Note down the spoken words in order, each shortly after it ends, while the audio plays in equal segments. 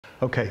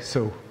Okay,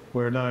 so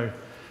we're now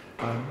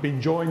being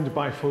joined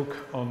by folk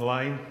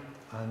online,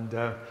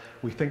 and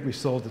we think we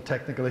solved the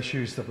technical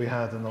issues that we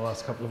had in the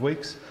last couple of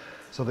weeks,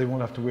 so they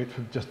won't have to wait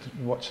for just to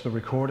watch the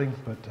recording,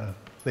 but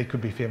they could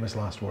be famous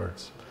last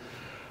words.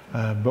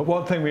 But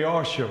one thing we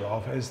are sure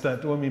of is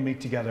that when we meet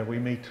together, we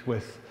meet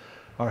with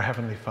our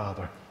Heavenly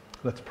Father.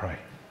 Let's pray.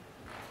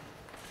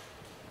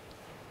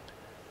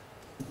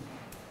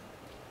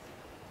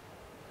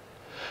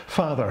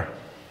 Father,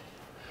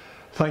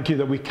 thank you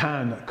that we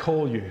can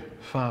call you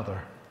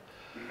Father.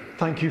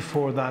 Thank you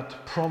for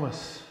that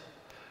promise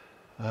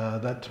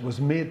that was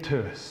made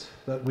to us,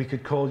 that we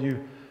could call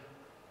you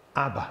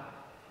Abba,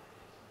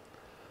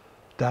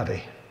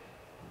 Daddy.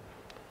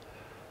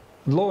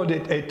 Lord,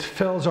 it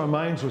fills our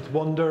minds with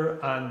wonder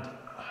and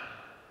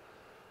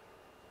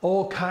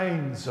all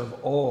kinds of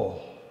awe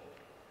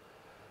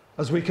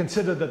as we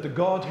consider that the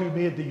God who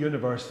made the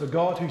universe, the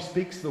God who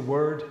speaks the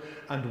word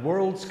and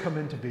worlds come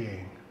into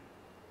being,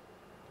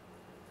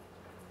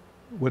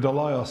 would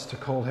allow us to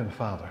call him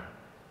Father.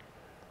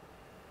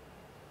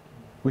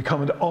 We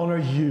come and honor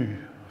you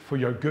for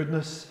your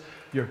goodness,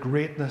 your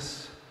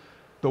greatness,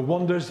 the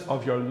wonders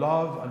of your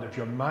love and of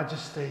your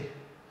majesty,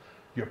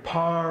 your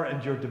power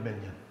and your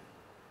dominion.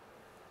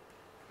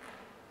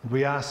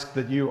 We ask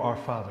that you, our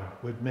Father,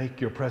 would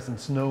make your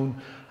presence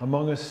known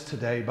among us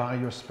today by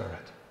your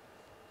Spirit.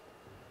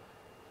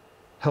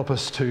 Help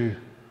us to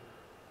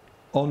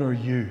honor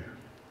you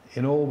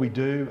in all we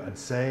do and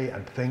say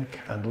and think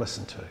and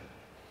listen to.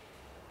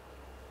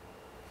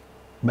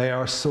 May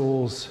our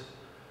souls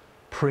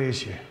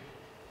praise you.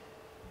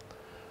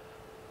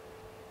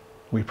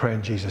 We pray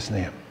in Jesus'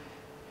 name.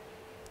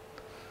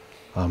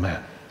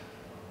 Amen.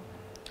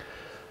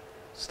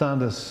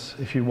 Stand as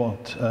if you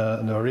want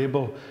and are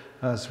able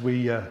as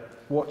we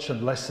watch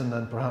and listen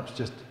and perhaps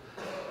just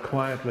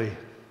quietly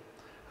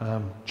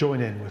join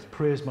in with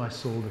Praise My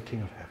Soul, the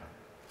King of Heaven.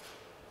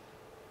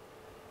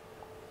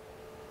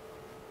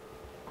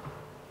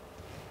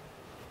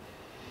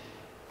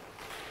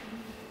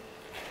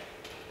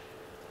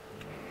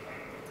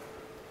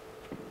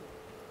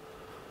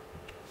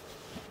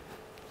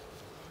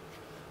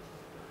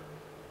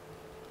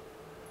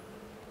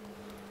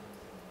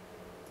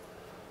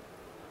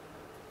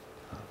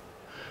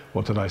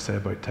 What did I say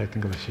about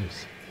technical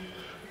issues?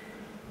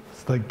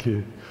 Thank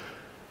you.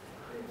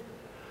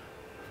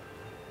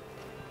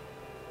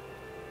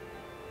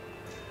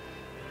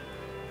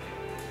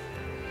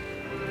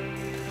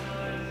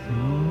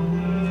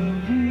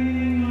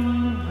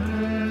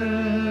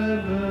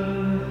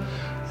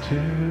 To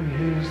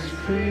his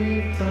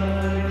feet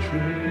thy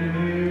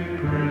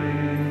tribute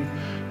bring,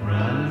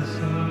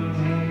 ransom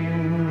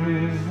him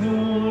with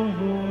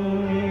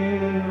your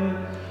ear,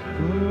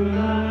 who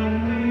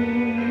like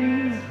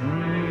me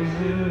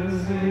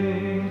praises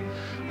thee,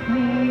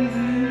 praise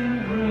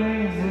him,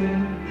 praise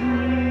him,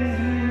 praise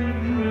him,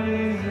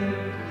 praise him,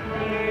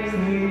 praise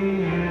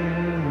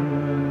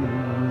the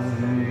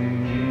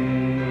everlasting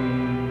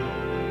King.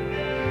 Praise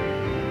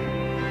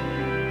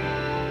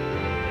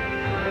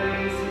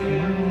him.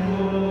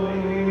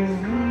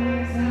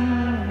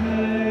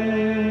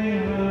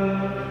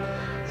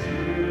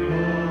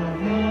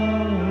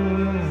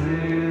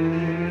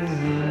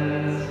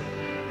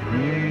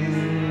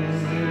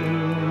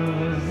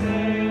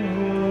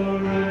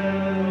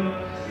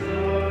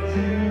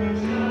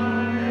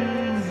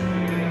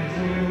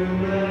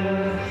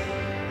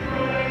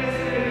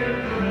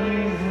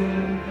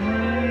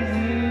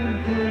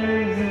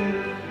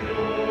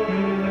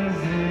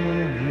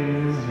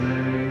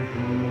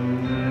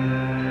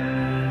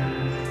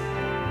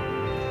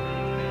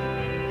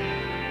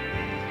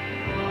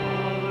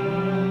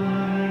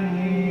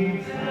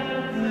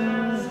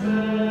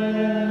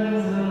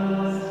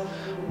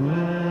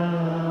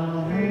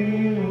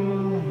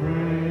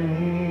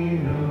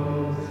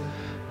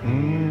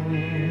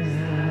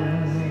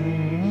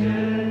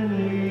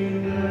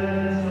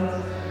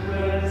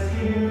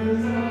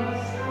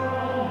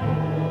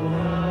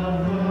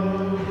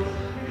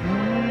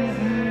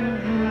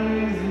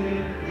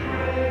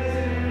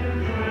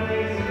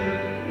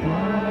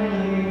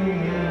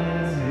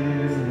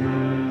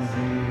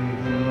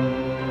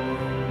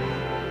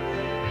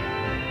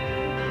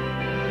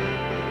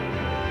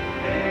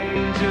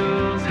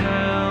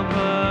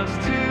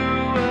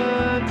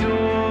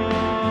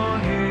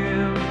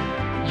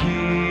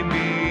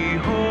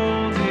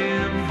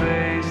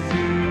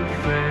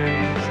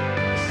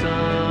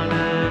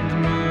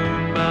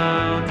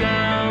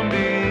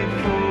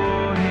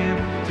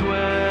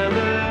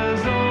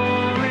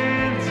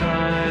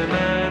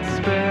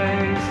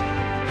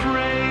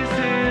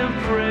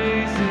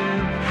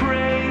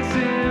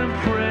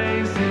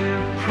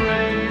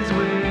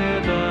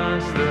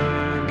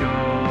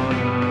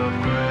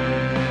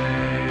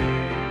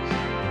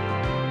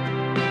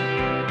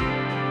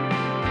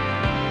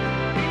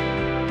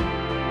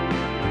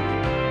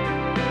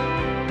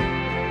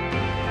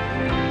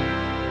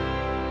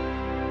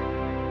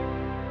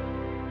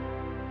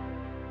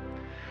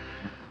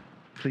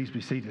 Please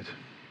be seated.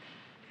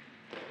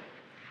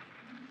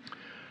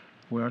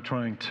 We are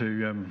trying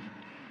to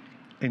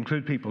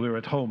include people who are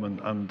at home.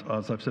 And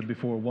as I've said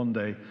before, one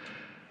day,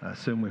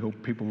 soon we hope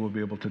people will be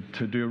able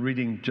to do a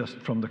reading just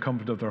from the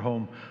comfort of their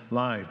home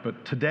live.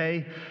 But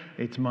today,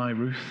 it's my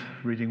Ruth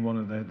reading one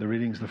of the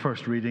readings, the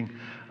first reading,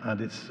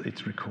 and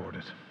it's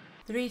recorded.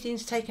 The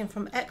reading's taken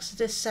from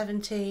Exodus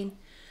 17,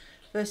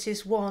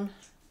 verses 1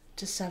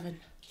 to 7.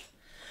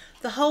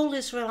 The whole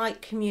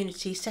Israelite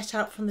community set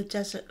out from the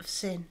desert of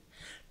Sin,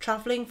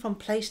 travelling from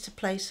place to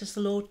place as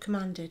the Lord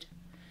commanded.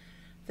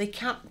 They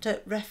camped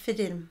at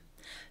Rephidim.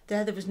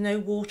 There was no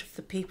water for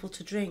the people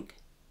to drink.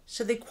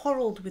 So they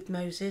quarrelled with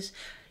Moses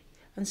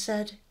and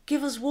said,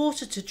 "Give us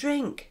water to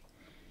drink."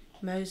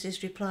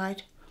 Moses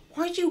replied,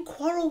 "Why do you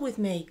quarrel with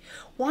me?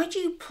 Why do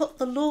you put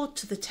the Lord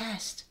to the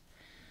test?"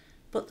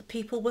 But the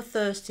people were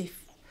thirsty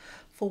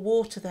for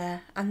water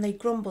there, and they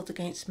grumbled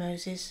against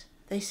Moses.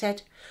 They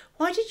said,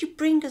 "Why did you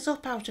bring us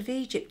up out of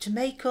Egypt to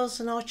make us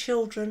and our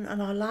children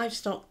and our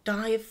livestock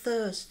die of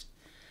thirst?"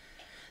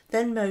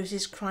 Then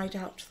Moses cried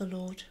out to the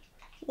Lord,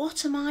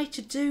 "What am I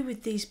to do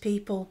with these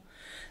people?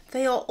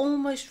 They are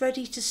almost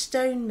ready to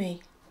stone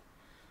me."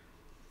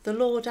 The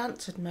Lord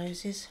answered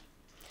Moses,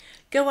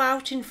 "Go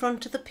out in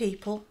front of the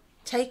people,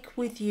 take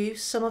with you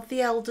some of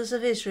the elders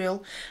of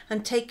Israel,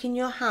 and take in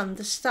your hand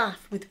the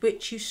staff with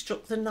which you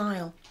struck the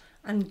Nile,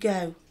 and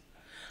go.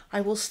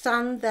 I will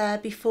stand there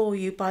before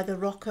you by the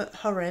rock at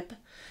Horeb.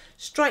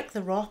 Strike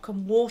the rock,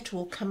 and water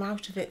will come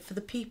out of it for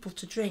the people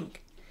to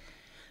drink."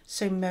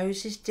 So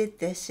Moses did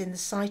this in the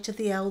sight of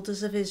the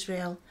elders of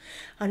Israel,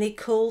 and he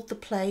called the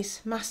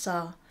place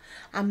Massah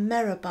and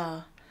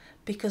Meribah,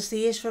 because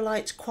the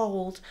Israelites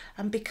quarrelled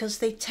and because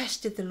they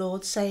tested the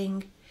Lord,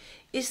 saying,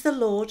 "Is the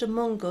Lord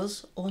among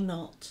us or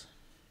not?"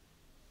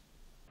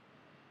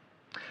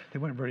 They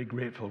weren't very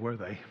grateful, were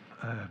they?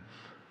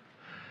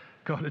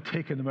 God had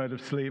taken them out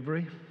of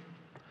slavery,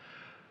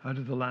 out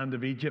of the land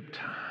of Egypt.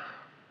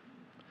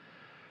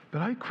 But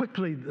how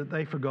quickly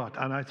they forgot.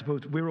 And I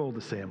suppose we're all the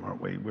same,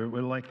 aren't we?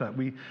 We're like that.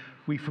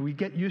 We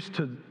get used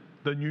to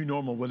the new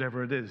normal,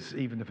 whatever it is,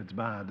 even if it's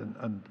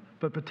bad,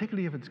 but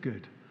particularly if it's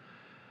good.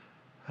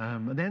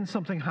 And then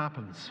something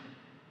happens,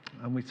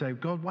 and we say,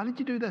 "God, why did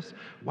you do this?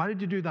 Why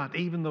did you do that?"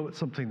 Even though it's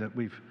something that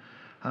we've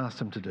asked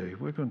him to do.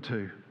 We're going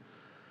to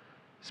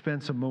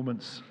spend some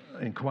moments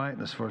in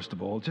quietness, first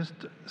of all, just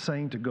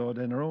saying to God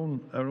in our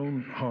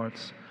own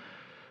hearts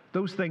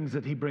those things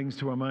that he brings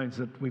to our minds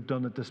that we've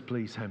done that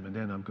displease him, and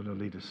then I'm going to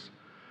lead us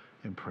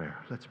in prayer.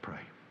 Let's pray.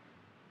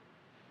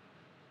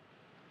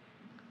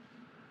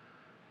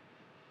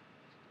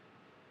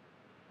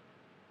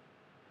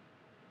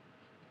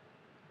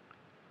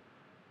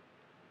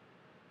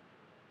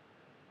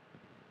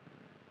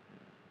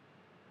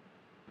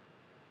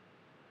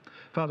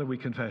 Father, we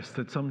confess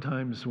that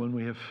sometimes when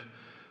we have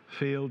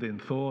failed in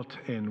thought,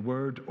 in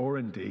word, or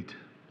in deed,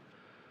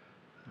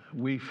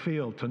 we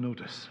fail to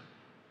notice.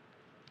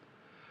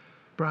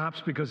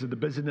 Perhaps because of the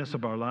busyness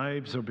of our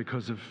lives, or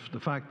because of the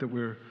fact that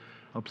we're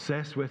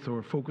obsessed with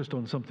or focused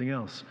on something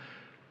else,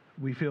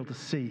 we fail to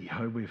see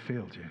how we've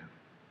failed you.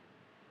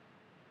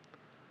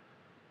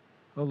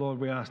 Oh Lord,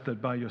 we ask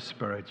that by your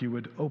Spirit you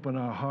would open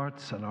our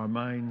hearts and our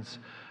minds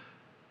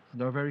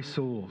and our very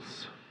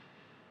souls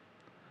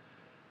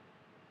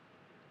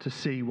to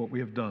see what we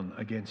have done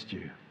against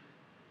you.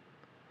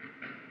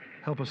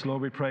 Help us,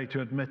 Lord, we pray,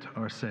 to admit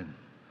our sin.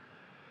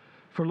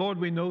 For Lord,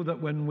 we know that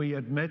when we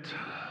admit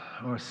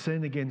our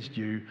sin against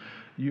you,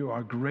 you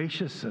are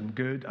gracious and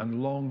good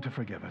and long to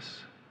forgive us.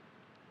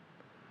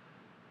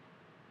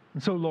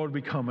 And so, Lord,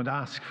 we come and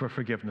ask for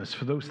forgiveness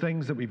for those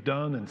things that we've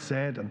done and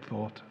said and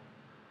thought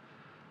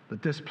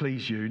that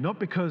displease you, not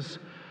because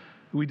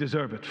we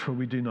deserve it, for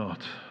we do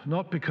not.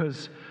 Not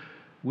because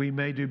we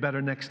may do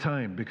better next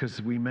time,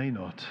 because we may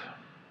not.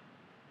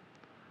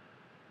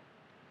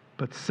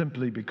 But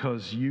simply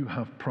because you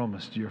have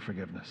promised your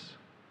forgiveness.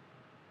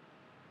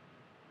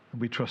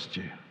 And we trust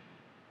you.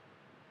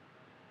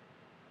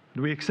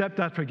 And we accept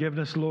that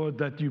forgiveness, Lord,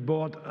 that you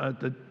bought at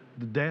the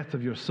death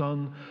of your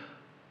Son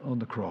on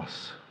the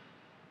cross.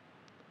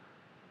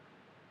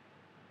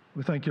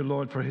 We thank you,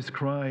 Lord, for his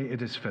cry,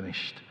 "It is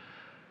finished."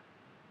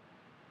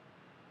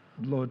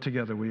 Lord,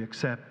 together we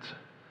accept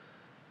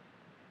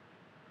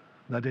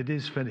that it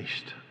is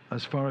finished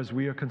as far as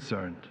we are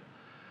concerned.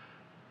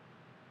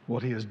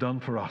 What he has done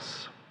for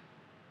us,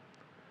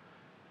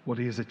 what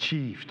he has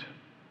achieved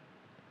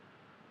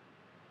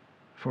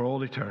for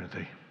all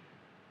eternity.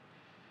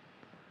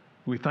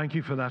 We thank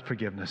you for that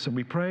forgiveness, and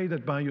we pray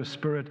that by your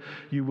Spirit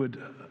you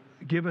would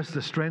give us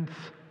the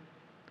strength,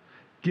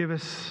 give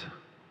us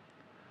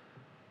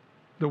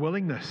the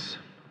willingness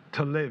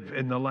to live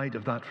in the light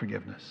of that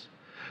forgiveness,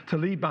 to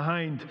leave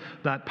behind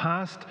that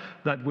past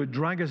that would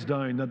drag us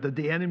down, that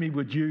the enemy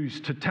would use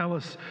to tell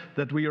us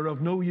that we are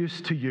of no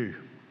use to you,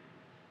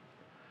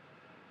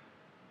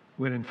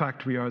 when in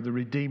fact we are the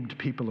redeemed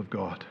people of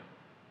God.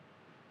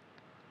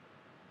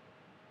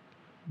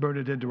 Burn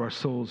it into our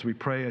souls, we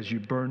pray, as you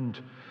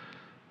burned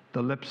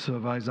the lips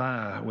of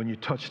Isaiah when you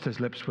touched his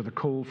lips with a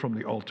coal from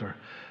the altar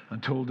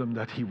and told him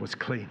that he was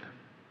clean.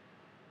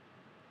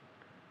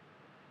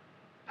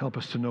 Help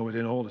us to know it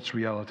in all its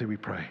reality, we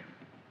pray.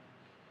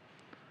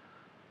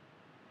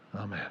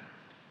 Amen.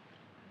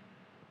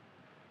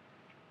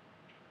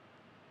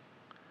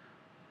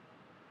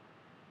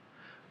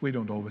 We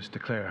don't always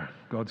declare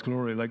God's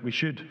glory like we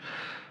should,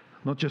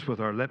 not just with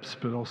our lips,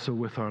 but also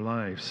with our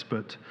lives.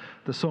 But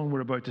the song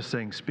we're about to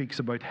sing speaks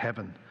about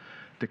heaven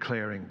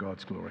declaring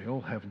God's glory. All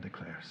heaven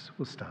declares.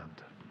 We'll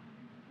stand.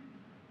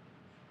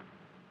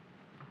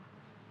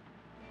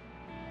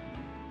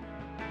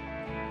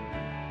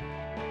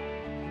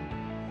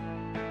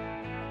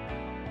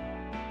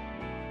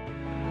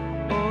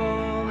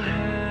 All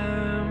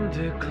heaven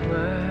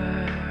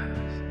declares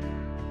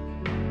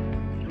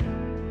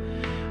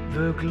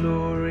the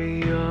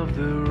glory of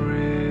the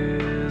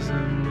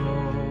risen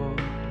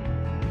Lord.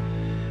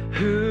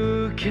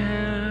 Who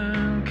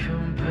can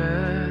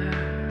compare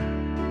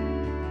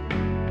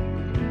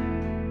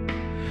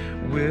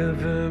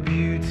with the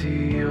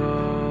beauty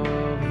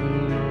of the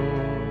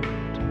Lord?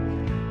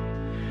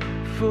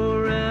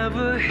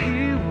 Forever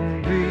He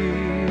will be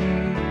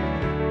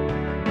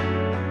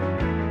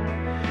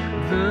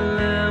the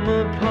Lamb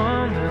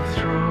upon the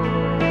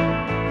throne.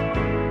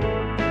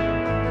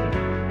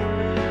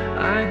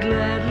 I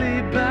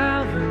gladly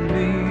bow the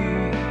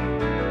knee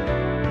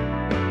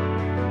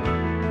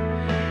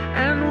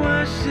and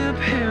worship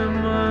Him,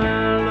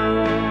 my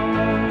Lord.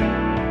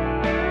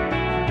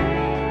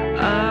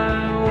 I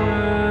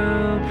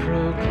will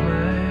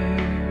proclaim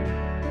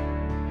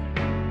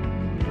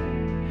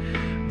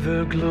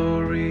the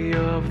glory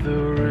of the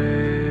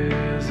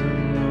risen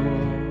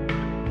Lord,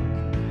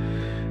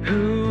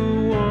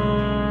 who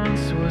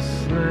once was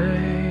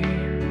slain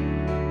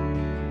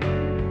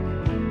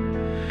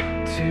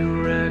to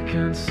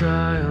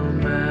reconcile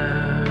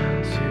man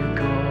to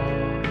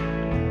God.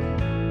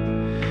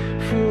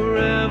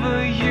 Forever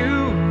you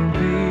will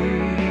be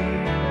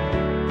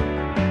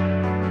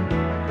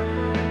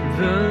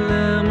the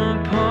Lamb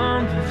upon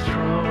the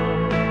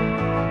throne.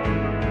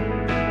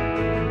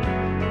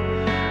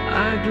 I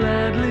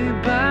gladly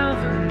bow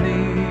the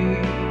knee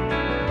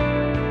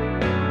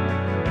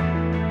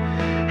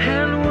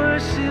and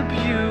worship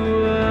you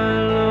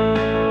alone.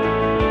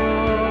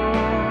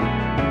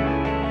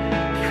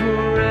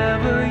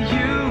 Forever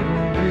you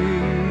will be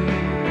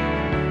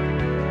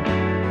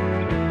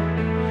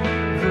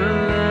the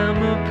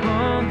Lamb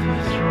upon the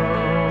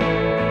throne.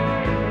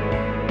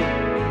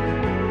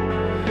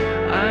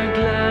 I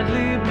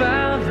gladly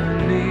bow the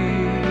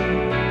knee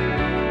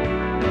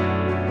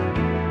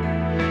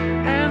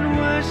and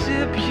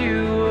worship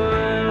you alone.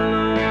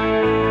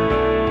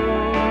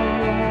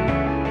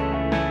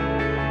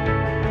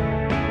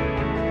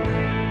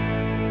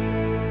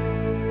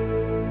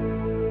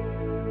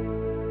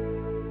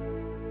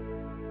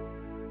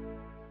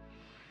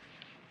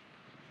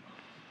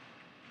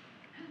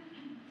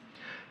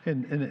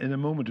 In a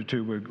moment or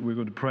two, we're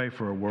going to pray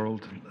for our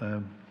world.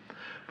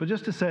 But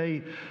just to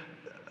say,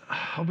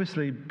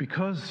 obviously,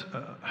 because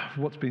of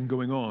what's been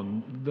going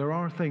on, there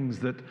are things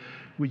that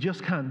we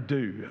just can't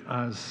do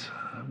as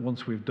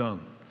once we've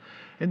done.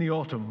 In the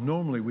autumn,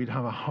 normally we'd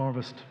have a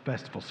harvest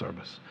festival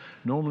service.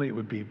 Normally it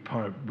would be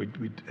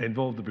we'd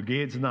involve the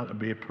brigades, and that would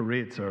be a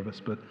parade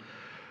service. But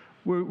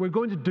we're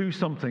going to do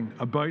something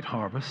about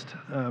harvest.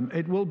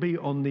 It will be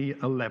on the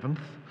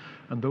 11th,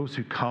 and those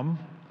who come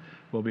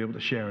will be able to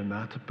share in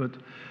that. But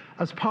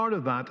as part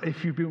of that,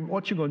 if you've been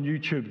watching on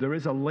YouTube, there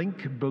is a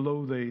link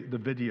below the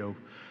video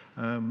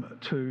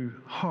to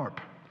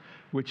HARP,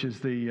 which is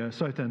the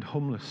Southend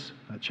Homeless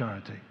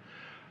Charity.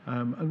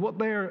 And what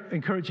they're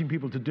encouraging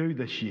people to do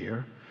this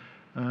year,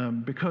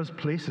 because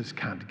places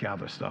can't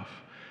gather stuff,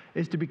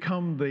 is to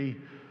become the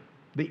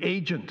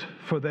agent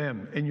for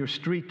them in your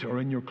street or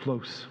in your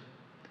close.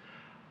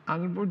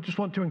 And we just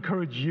want to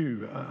encourage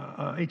you,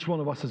 each one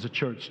of us as a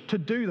church, to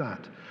do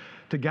that,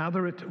 to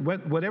gather it.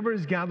 Whatever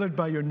is gathered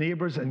by your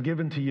neighbours and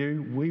given to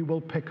you, we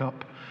will pick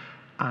up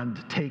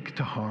and take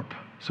to HARP,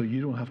 so you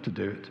don't have to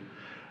do it.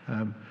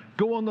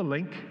 Go on the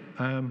link.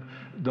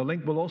 The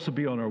link will also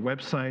be on our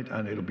website,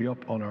 and it'll be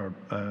up on our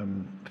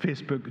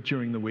Facebook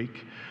during the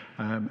week.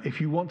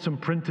 If you want some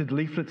printed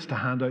leaflets to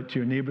hand out to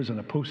your neighbours and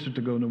a poster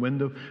to go in the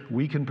window,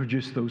 we can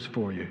produce those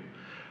for you.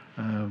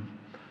 And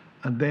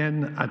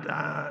then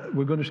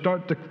we're going to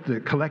start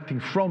the collecting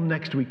from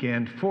next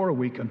weekend for a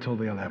week until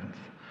the 11th.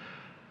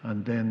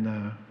 And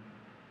then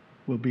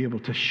we'll be able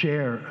to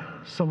share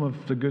some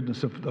of the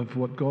goodness of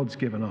what God's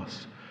given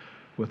us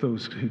with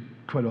those who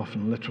quite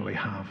often literally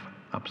have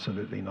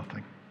absolutely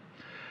nothing.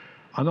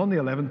 And on the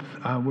 11th,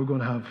 we're going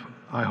to have,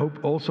 I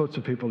hope, all sorts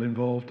of people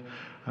involved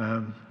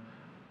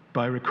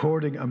by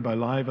recording and by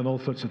live and all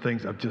sorts of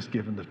things. I've just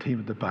given the team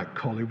at the back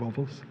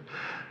collywobbles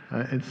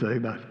in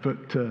saying that.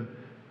 But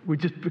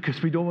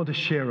because we don't want to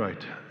share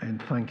out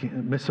and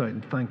miss out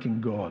in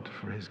thanking God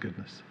for His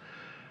goodness.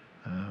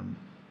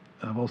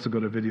 I've also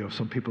got a video of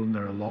some people in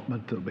their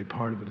allotment that'll be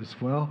part of it as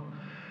well.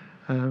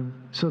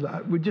 So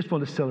that we just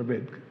want to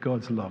celebrate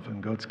God's love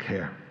and God's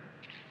care.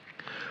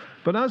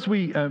 But as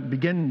we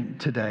begin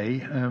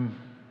today, I'm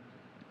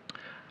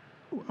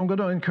going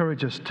to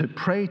encourage us to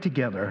pray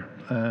together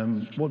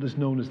what is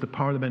known as the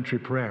parliamentary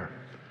prayer.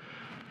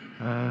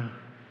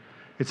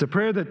 It's a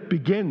prayer that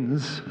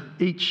begins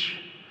each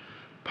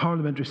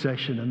parliamentary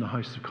session in the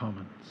House of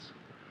Commons.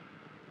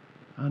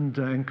 And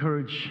I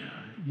encourage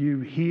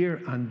you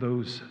here and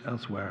those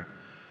elsewhere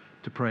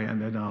to pray,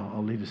 and then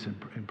I'll lead us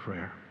in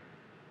prayer.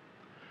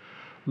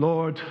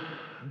 Lord,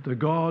 the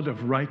God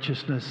of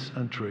righteousness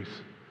and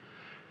truth,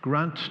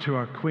 grant to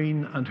our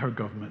Queen and her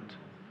government,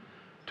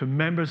 to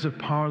members of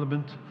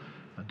Parliament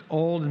and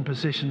all in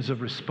positions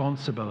of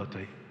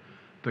responsibility,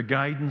 the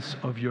guidance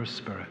of your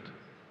Spirit.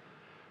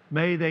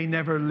 May they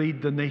never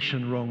lead the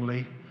nation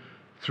wrongly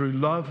through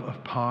love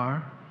of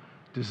power,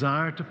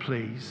 desire to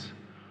please,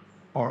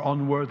 or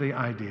unworthy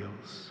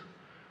ideals,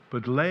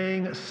 but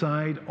laying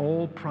aside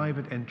all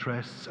private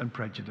interests and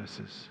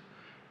prejudices,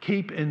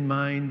 keep in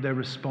mind their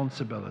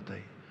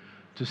responsibility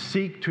to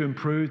seek to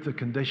improve the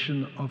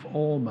condition of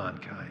all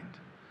mankind.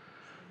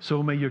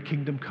 So may your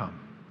kingdom come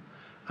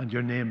and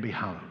your name be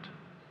hallowed.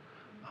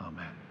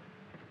 Amen.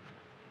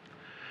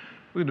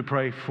 We're going to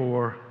pray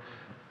for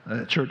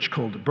a church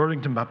called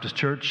Burlington Baptist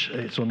Church.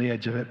 It's on the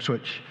edge of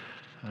Ipswich.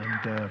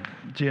 And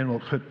Jane will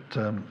put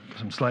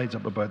some slides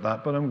up about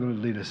that, but I'm going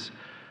to lead us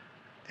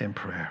in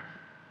prayer.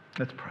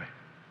 Let's pray.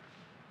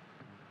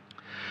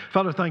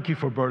 Father, thank you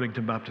for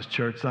Burlington Baptist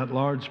Church, that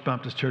large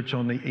Baptist church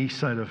on the east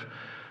side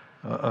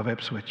of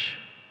Ipswich.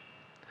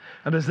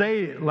 And as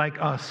they, like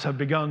us, have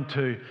begun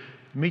to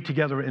meet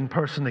together in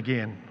person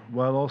again,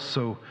 while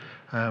also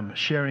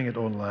sharing it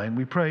online,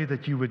 we pray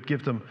that you would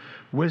give them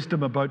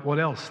wisdom about what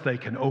else they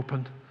can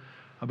open,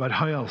 about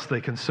how else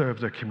they can serve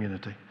their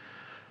community.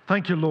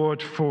 Thank you,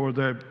 Lord, for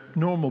the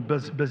normal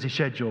busy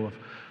schedule of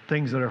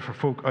things that are for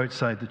folk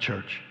outside the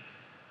church.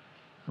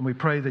 And we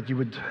pray that you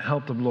would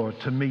help them, Lord,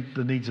 to meet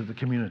the needs of the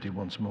community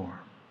once more.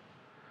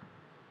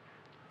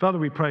 Father,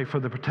 we pray for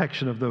the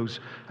protection of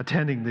those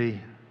attending the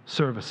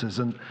services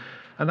and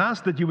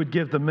ask that you would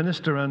give the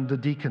minister and the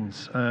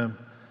deacons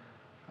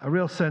a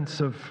real sense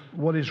of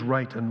what is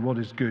right and what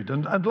is good.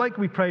 And like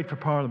we prayed for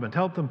Parliament,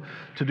 help them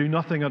to do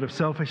nothing out of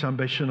selfish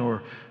ambition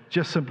or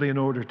just simply in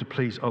order to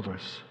please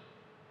others.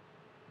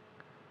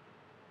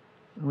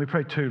 And we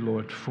pray too,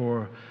 Lord,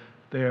 for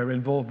their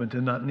involvement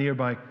in that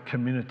nearby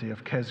community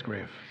of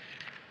Kesgrave,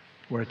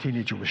 where a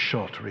teenager was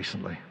shot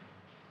recently.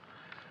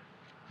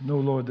 Know,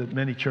 Lord, that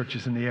many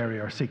churches in the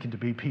area are seeking to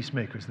be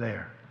peacemakers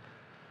there.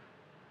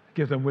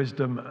 Give them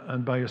wisdom,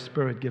 and by your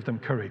Spirit, give them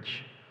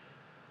courage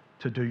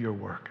to do your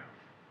work.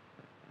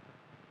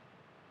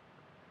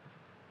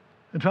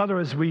 And Father,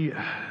 as we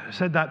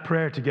said that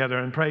prayer together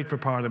and prayed for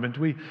Parliament,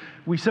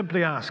 we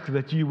simply ask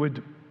that you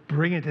would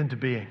bring it into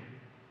being.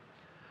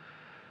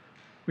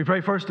 We pray,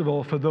 first of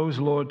all, for those,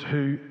 Lord,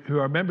 who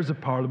are members of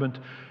Parliament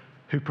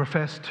who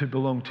profess to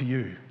belong to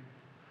you,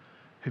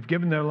 who've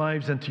given their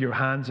lives into your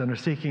hands and are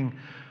seeking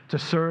to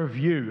serve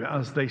you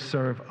as they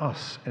serve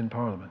us in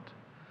Parliament.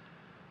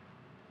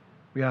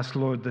 We ask,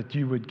 Lord, that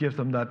you would give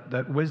them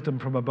that wisdom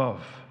from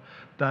above,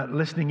 that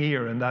listening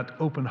ear and that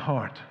open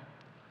heart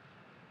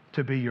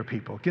to be your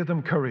people. Give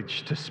them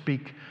courage to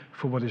speak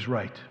for what is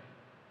right.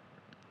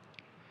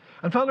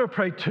 And Father, I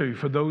pray too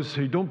for those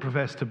who don't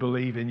profess to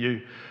believe in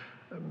you.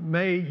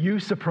 May you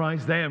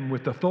surprise them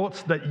with the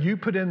thoughts that you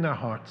put in their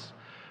hearts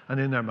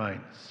and in their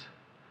minds,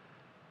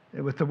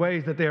 with the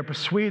ways that they are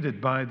persuaded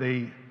by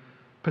the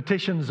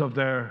petitions of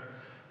their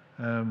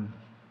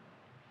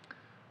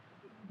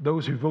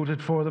those who voted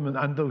for them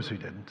and those who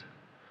didn't,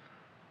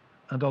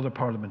 and other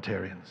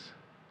parliamentarians.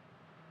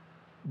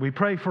 We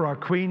pray for our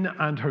Queen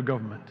and her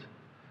government,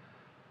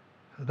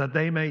 that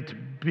they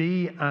might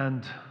be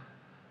and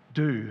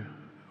do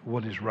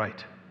what is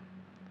right.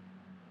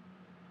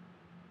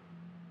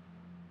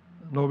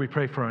 Lord, we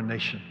pray for our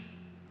nation.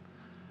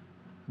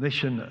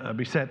 Nation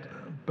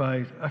beset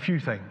by a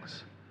few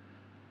things.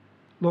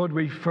 Lord,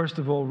 we first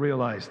of all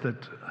realize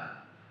that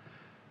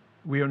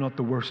we are not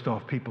the worst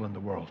off people in the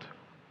world.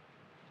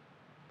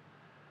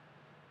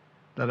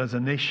 That as a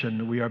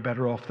nation, we are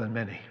better off than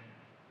many.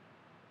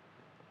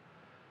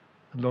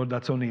 And Lord,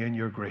 that's only in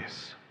your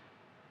grace.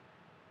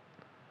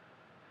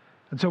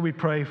 And so we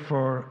pray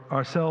for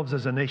ourselves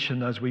as a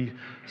nation as we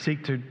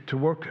seek to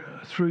work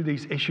through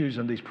these issues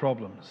and these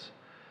problems,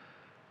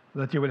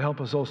 that you would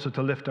help us also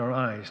to lift our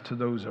eyes to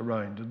those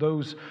around,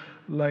 those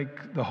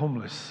like the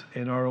homeless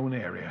in our own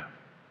area,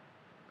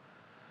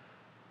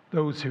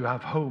 those who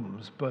have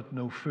homes but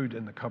no food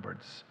in the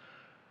cupboards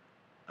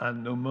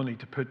and no money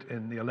to put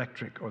in the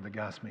electric or the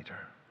gas meter,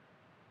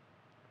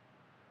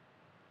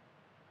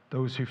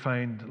 those who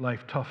find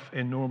life tough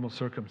in normal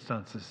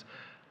circumstances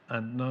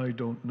and now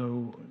don't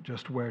know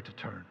just where to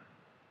turn.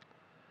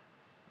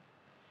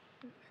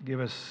 Give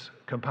us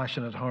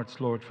compassionate hearts,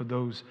 Lord, for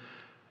those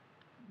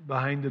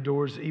behind the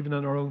doors, even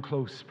in our own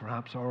close,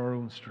 perhaps, or our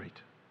own street.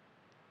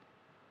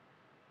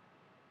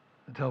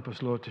 And help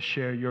us, Lord, to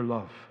share your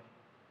love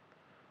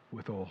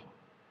with all.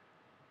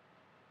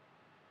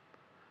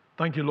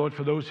 Thank you, Lord,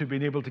 for those who've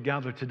been able to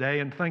gather today,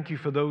 and thank you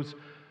for those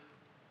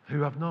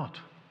who have not.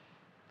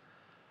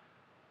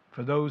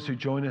 For those who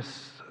join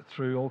us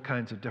through all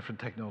kinds of different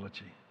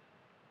technology.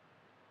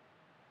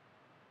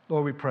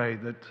 Lord, we pray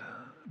that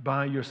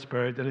by your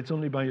Spirit, that it's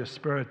only by your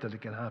Spirit that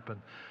it can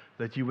happen,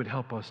 that you would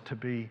help us to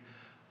be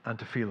and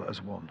to feel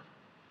as one.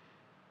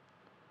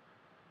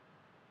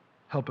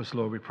 Help us,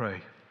 Lord, we pray,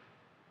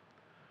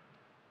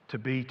 to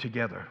be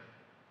together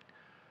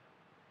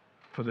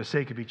for the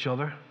sake of each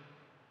other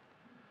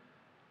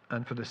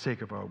and for the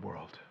sake of our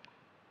world.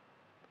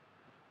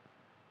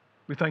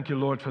 We thank you,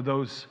 Lord, for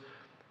those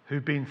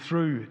who've been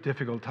through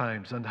difficult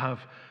times and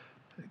have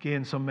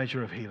gained some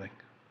measure of healing.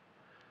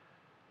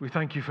 We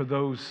thank you for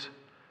those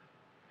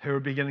who are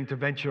beginning to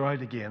venture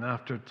out again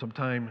after some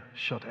time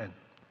shut in.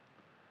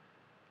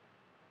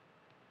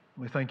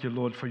 We thank you,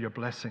 Lord, for your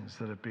blessings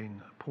that have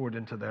been poured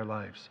into their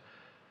lives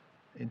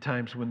in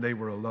times when they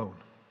were alone.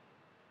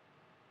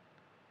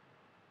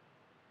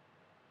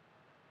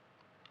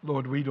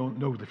 Lord, we don't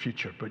know the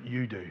future, but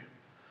you do.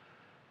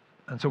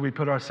 And so we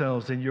put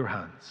ourselves in your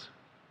hands.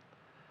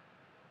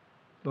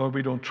 Lord,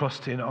 we don't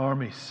trust in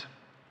armies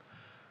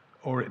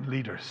or in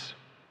leaders.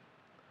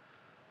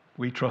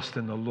 We trust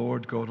in the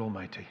Lord God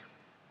Almighty.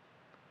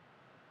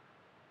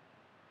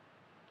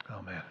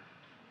 Amen.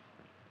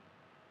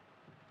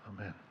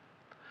 Amen.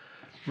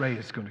 Ray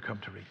is going to come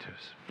to read to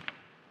us.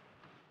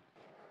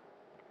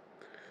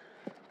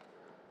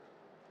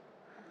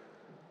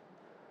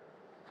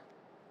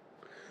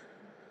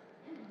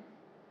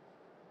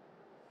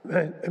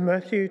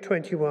 Matthew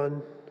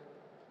 21,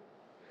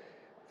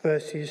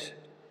 verses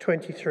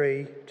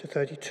 23 to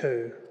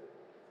 32.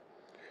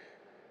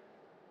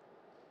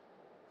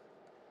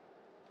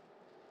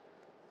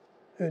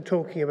 And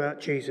talking about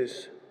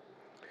Jesus.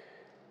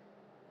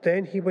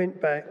 Then he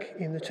went back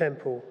in the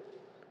temple,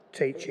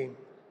 teaching.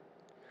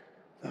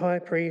 The high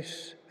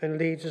priests and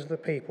leaders of the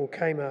people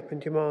came up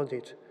and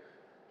demanded,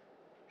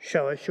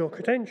 "Show us your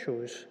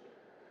credentials.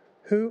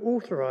 Who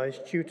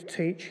authorized you to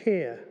teach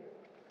here?"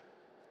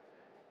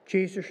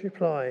 Jesus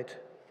replied,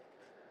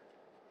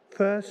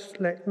 "First,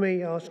 let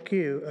me ask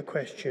you a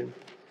question.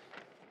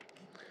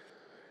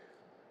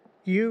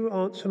 You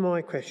answer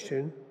my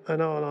question,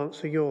 and I'll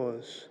answer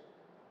yours.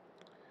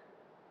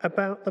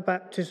 About the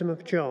baptism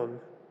of John,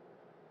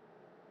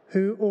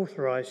 who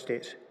authorized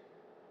it?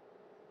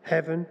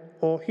 Heaven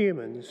or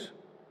humans?"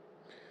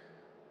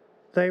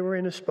 They were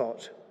in a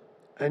spot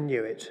and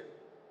knew it.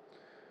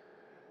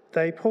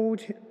 They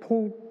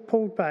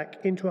pulled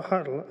back into a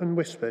huddle and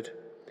whispered,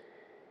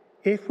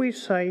 "If we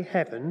say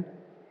heaven,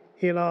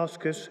 he'll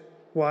ask us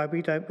why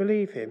we don't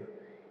believe him.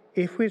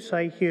 If we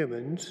say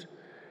humans,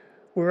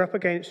 we're up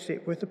against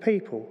it with the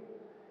people,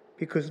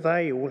 because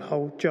they all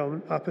hold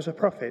John up as a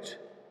prophet."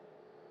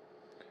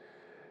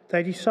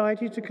 They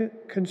decided to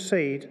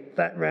concede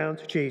that round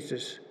to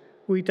Jesus.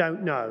 "We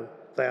don't know,"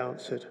 they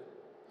answered.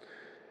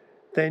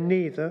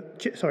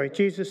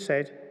 Jesus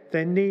said,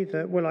 "Then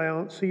neither will I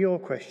answer your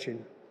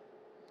question.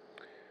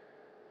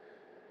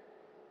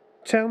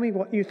 Tell me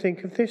what you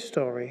think of this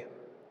story.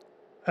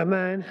 A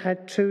man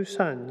had 2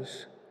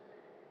 sons.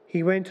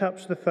 He went up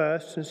to the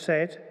first and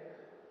said,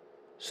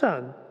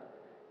 'Son,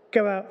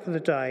 go out for the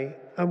day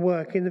and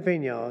work in the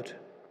vineyard.'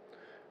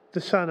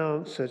 The son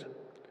answered,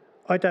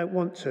 'I don't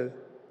want to.'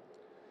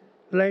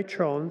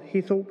 Later on, he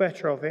thought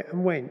better of it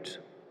and went.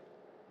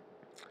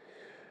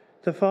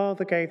 The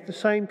father gave the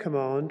same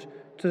command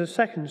to the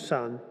second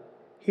son.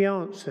 He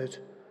answered,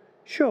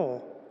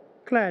 'Sure,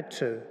 glad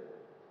to,'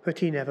 but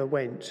he never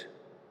went.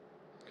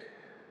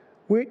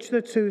 Which of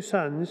the 2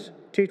 sons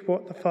did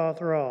what the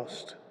father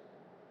asked?"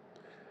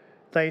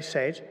 They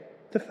said,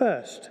 "The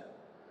first."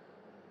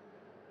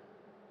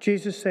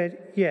 Jesus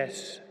said,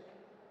 "Yes,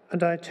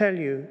 and I tell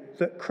you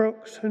that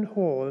crooks and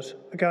whores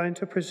are going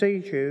to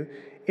precede you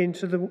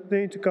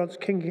into God's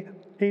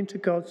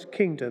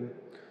kingdom.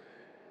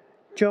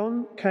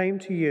 John came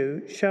to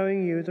you,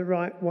 showing you the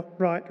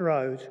right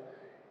road.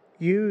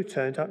 You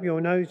turned up your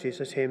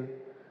noses at him,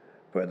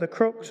 but the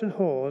crooks and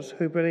whores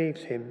who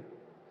believed him.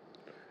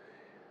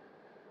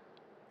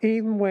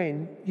 Even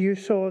when you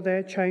saw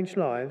their changed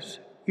lives,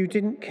 you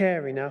didn't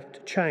care enough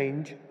to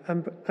change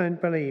and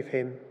believe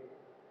him."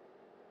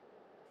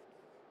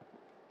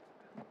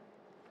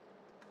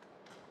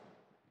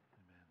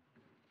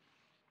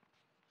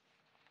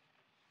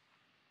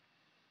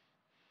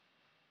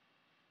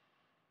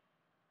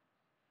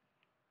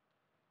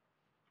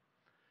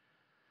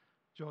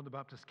 John the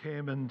Baptist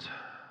came and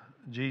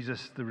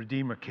Jesus the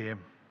Redeemer came,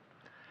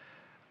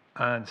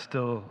 and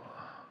still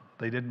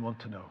they didn't want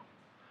to know.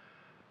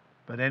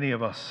 But any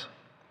of us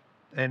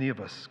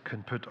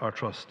can put our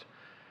trust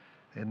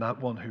in that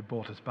one who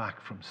brought us back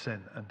from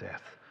sin and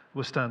death.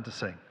 We'll stand to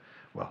sing.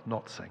 Well,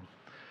 not sing.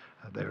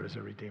 There is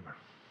a Redeemer.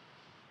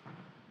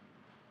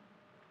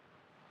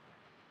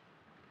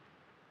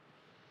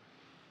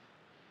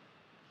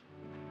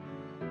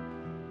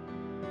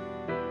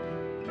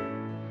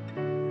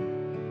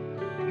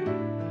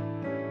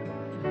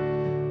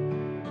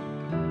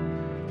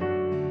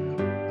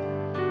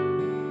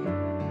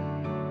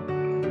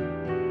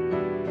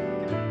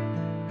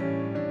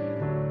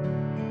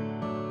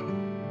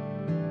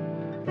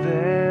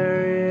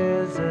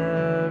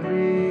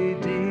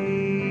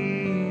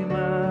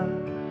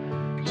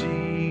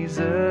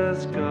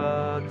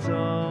 God's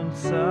own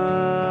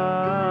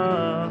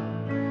Son,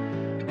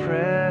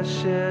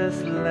 precious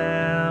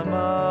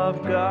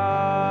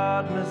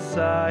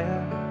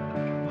Messiah,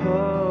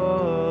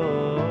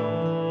 Holy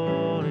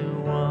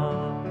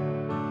One.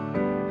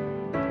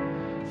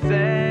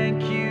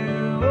 Thank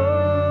you,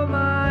 oh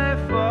my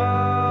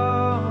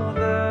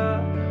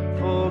Father,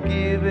 for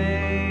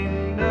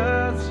giving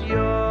us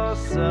your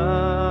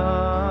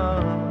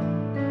Son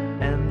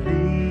and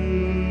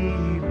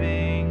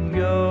leaving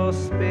your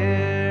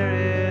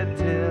Spirit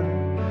till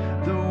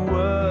the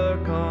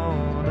work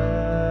on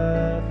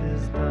earth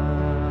is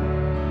done.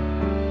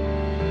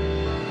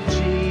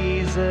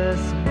 Jesus,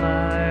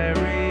 my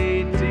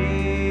Redeemer,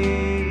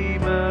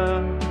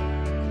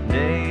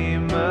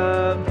 name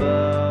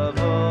above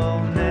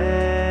all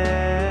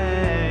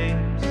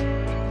names,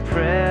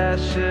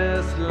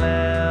 precious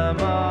Lamb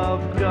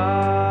of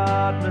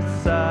God,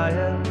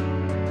 Messiah,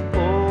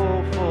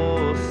 oh,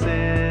 for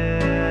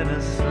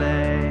sinners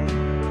slain.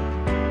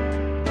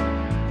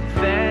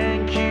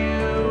 Thank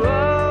you,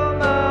 oh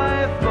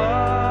my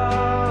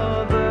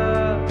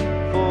Father,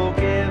 for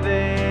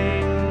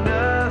giving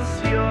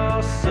us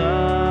your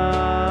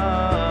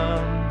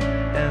Son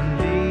and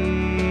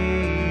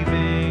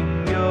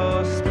leaving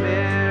your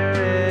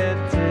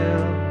Spirit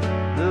till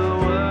the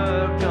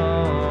work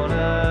on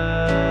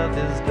earth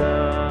is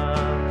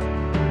done.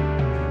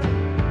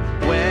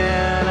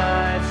 When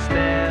I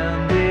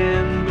stand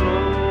in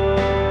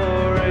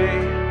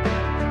glory,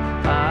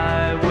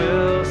 I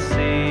will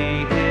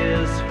see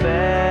his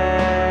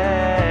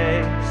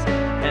face,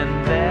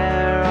 and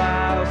there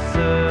I'll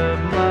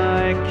serve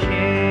my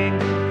King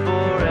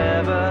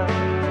forever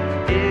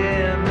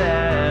in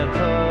that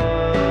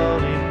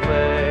holy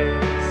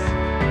place.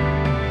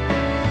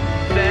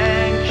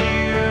 Thank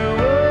you,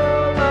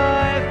 oh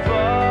my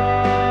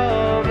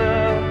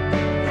Father,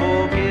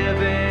 for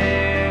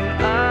giving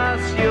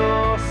us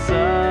your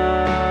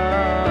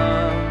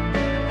Son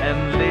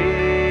and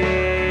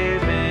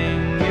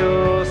leaving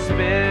your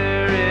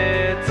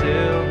Spirit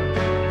till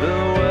the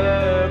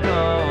work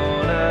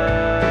on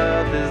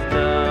earth is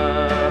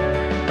done.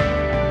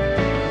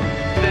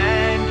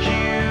 Thank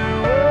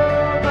you,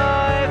 oh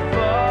my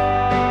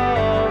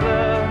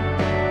Father,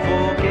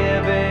 for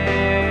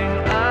giving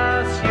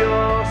us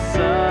your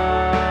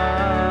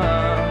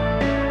Son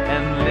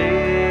and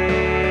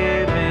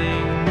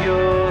leaving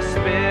your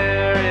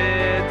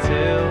Spirit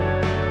till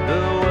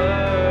the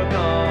work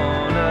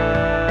on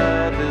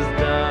earth is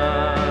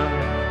done.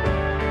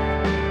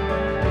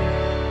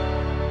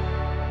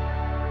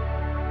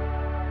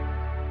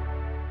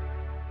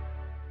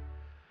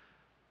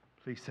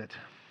 Please sit.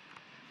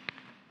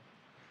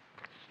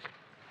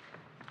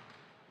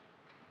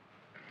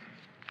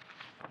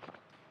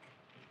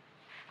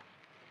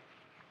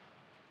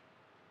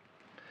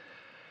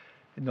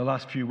 In the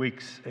last few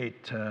weeks, the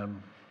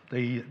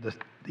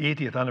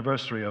 80th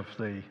anniversary of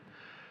the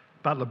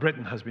Battle of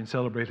Britain has been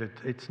celebrated.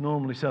 It's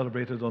normally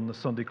celebrated on the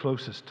Sunday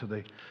closest to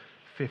the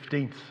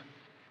 15th.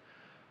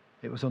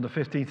 It was on the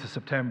 15th of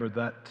September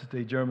that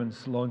the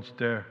Germans launched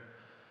their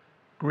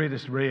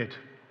greatest raid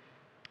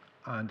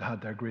and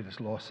had their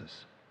greatest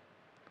losses.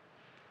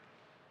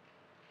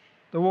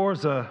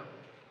 The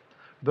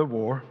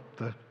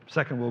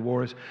Second World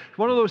War, is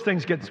one of those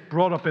things gets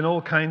brought up in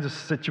all kinds of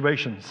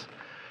situations,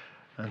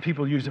 and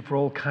people use it for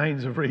all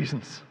kinds of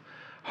reasons.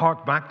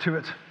 Hark back to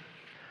it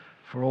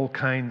for all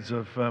kinds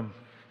of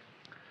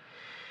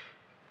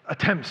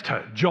attempts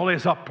to jolly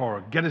us up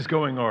or get us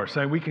going or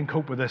say we can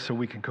cope with this or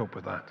we can cope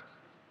with that.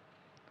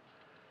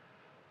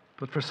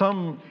 But for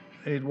some,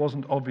 it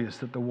wasn't obvious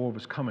that the war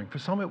was coming. For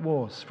some, it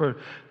was. For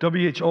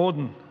W.H.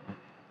 Auden,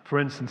 for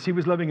instance, he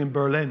was living in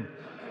Berlin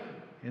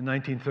in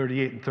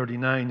 1938 and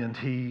 39, and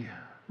he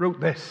wrote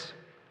this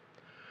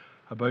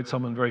about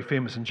someone very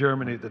famous in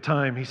Germany at the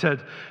time. He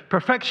said,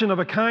 "Perfection of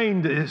a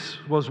kind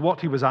was what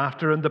he was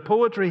after, and the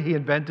poetry he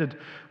invented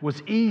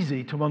was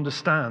easy to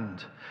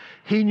understand.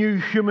 He knew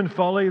human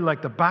folly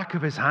like the back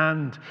of his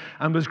hand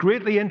and was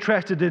greatly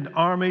interested in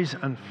armies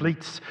and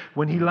fleets.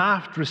 When he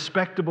laughed,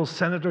 respectable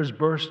senators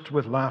burst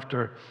with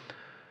laughter.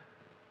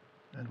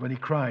 And when he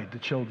cried, the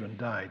children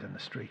died in the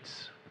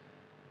streets."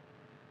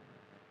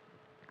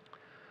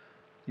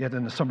 Yet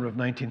in the summer of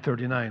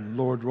 1939,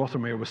 Lord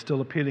Rothermere was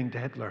still appealing to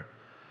Hitler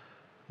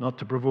not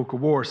to provoke a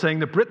war, saying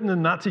that Britain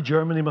and Nazi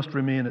Germany must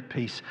remain at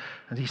peace.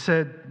 And he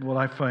said what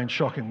I find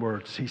shocking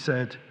words. He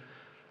said,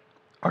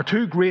 "Our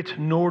two great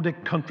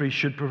Nordic countries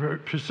should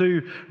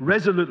pursue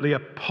resolutely a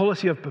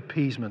policy of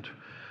appeasement.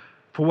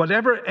 For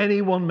whatever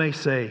anyone may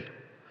say,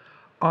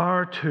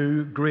 our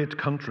two great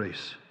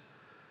countries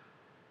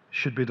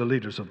should be the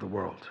leaders of the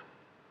world."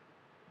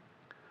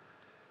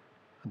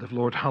 And if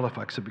Lord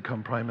Halifax had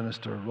become Prime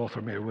Minister,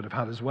 Rothermere would have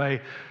had his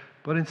way.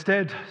 But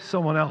instead,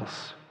 someone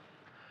else,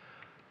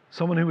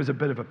 someone who was a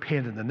bit of a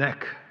pain in the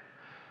neck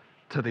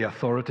to the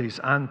authorities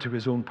and to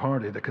his own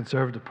party, the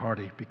Conservative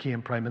Party,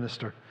 became Prime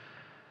Minister.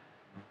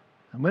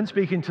 And when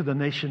speaking to the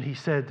nation, he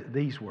said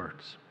these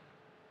words,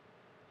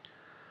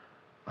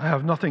 "I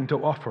have nothing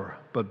to offer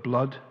but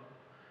blood,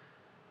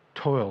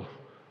 toil,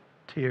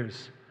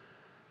 tears,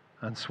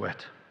 and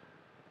sweat.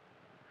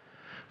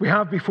 We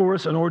have before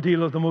us an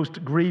ordeal of the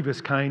most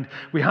grievous kind.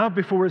 We have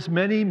before us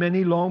many,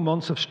 many long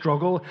months of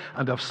struggle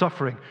and of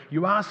suffering.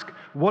 You ask,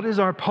 what is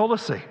our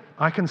policy?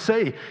 I can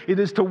say it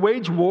is to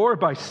wage war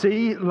by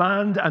sea,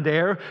 land, and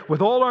air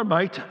with all our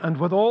might and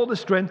with all the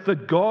strength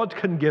that God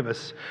can give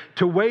us,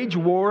 to wage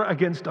war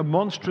against a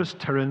monstrous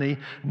tyranny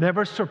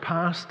never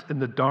surpassed in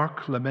the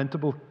dark,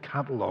 lamentable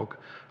catalogue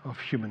of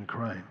human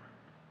crime.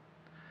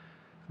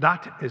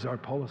 That is our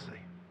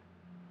policy.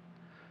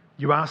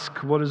 You ask,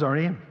 what is our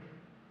aim?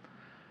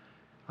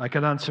 I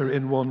can answer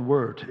in one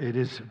word. It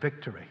is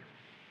victory.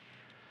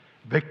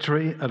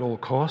 Victory at all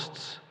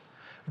costs.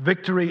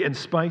 Victory in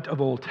spite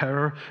of all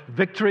terror.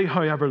 Victory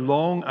however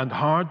long and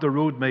hard the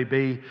road may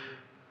be.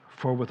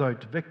 For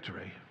without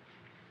victory,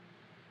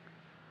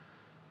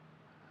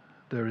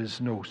 there is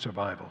no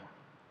survival.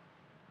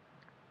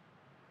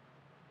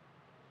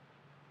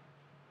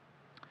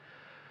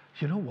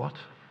 You know what?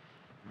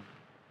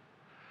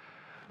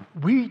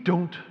 We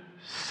don't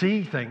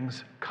see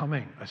things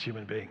coming as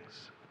human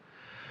beings.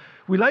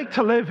 We like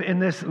to live in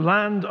this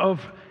land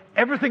of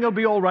everything will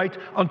be all right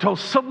until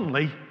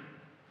suddenly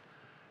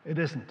it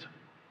isn't.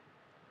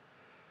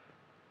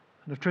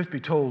 And if truth be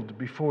told,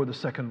 before the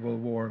Second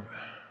World War,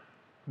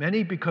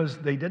 many, because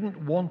they didn't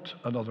want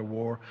another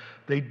war,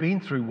 they'd been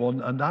through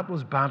one, and that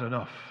was bad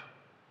enough.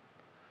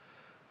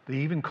 They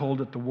even called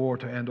it the war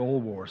to end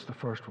all wars, the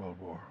First World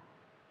War.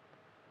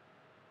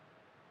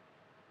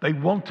 They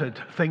wanted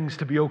things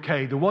to be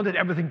okay. They wanted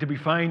everything to be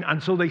fine,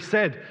 and so they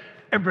said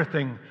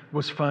everything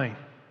was fine.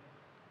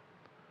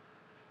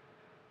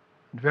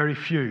 And very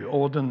few,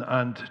 Auden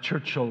and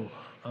Churchill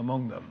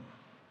among them,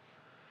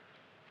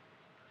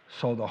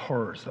 saw the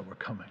horrors that were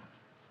coming.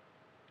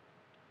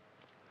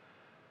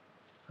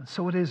 And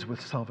so it is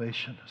with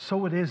salvation.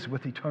 So it is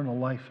with eternal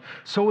life.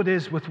 So it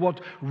is with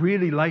what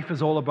really life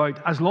is all about.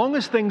 As long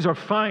as things are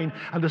fine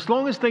and as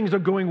long as things are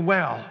going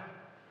well,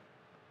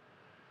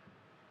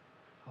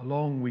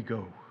 along we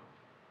go.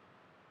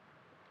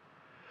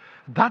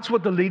 That's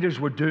what the leaders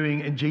were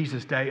doing in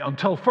Jesus' day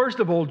until, first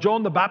of all,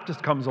 John the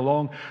Baptist comes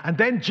along and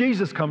then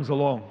Jesus comes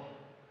along.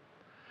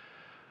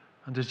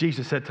 And as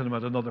Jesus said to them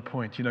at another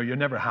point, you know, you're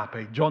never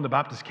happy. John the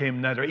Baptist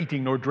came neither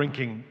eating nor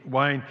drinking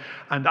wine.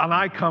 And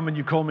I come and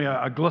you call me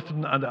a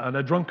glutton and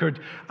a drunkard.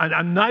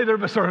 And neither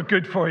of us are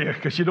good for you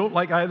because you don't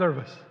like either of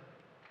us.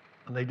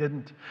 And they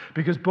didn't,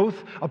 because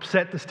both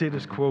upset the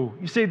status quo.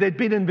 You see, they'd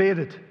been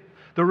invaded.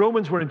 The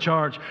Romans were in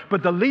charge.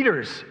 But the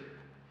leaders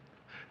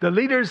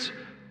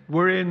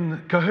were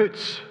in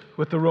cahoots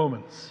with the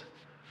Romans.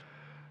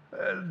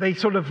 They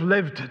sort of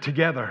lived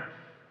together.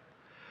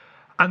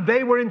 And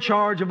they were in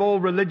charge of all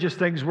religious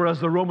things,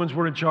 whereas the Romans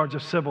were in charge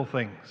of civil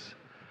things.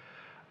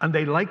 And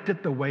they liked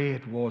it the way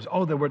it was.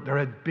 Oh, there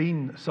had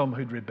been some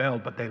who'd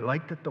rebelled, but they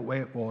liked it the way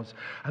it was.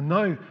 And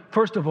now,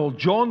 first of all,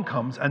 John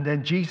comes, and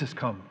then Jesus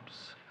comes.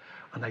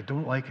 And they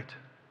don't like it.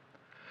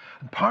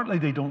 And partly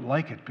they don't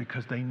like it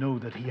because they know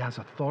that he has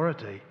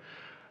authority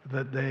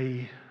that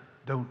they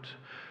don't.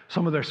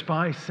 Some of their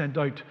spies sent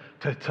out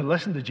to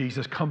listen to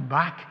Jesus come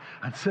back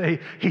and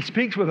say, he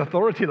speaks with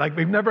authority like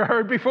we've never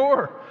heard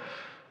before.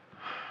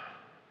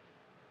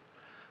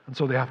 And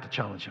so they have to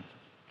challenge him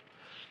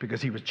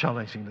because he was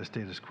challenging the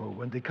status quo.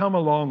 When they come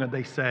along and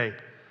they say,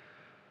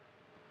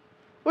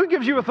 what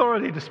gives you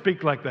authority to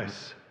speak like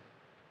this?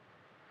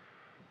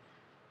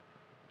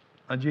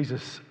 And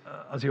Jesus,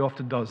 as he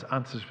often does,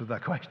 answers with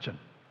that question.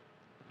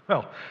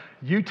 Well,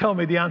 you tell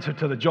me the answer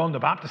to the John the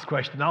Baptist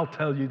question, I'll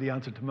tell you the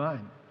answer to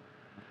mine.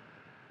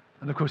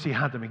 And of course, he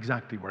had them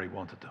exactly where he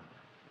wanted them.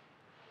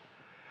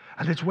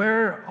 And it's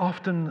where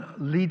often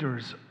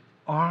leaders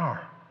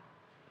are.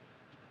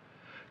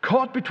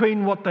 Caught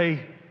between what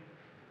they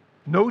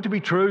know to be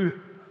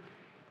true,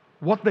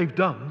 what they've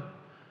done,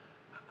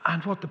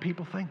 and what the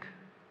people think.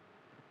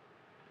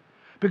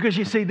 Because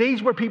you see,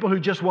 these were people who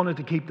just wanted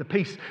to keep the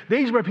peace.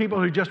 These were people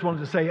who just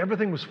wanted to say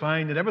everything was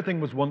fine and everything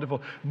was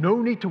wonderful.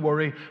 No need to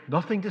worry,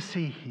 nothing to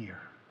see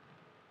here.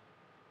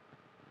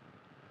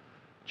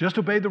 Just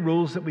obey the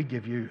rules that we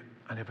give you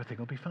and everything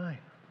will be fine.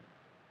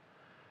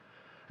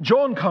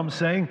 John comes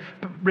saying,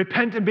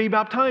 repent and be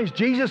baptized.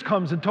 Jesus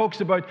comes and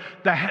talks about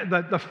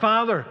the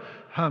Father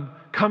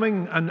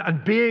coming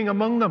and being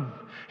among them.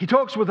 He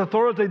talks with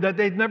authority that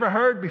they'd never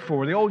heard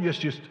before. They all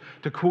used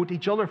to quote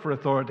each other for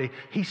authority.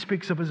 He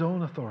speaks of his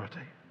own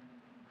authority.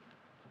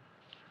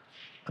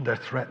 And they're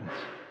threatened.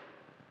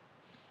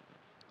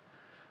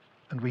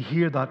 And we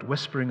hear that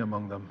whispering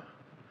among them.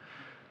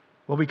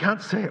 Well, we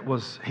can't say it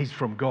was he's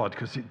from God,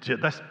 because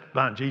this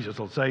man Jesus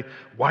will say,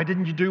 why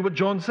didn't you do what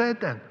John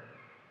said then?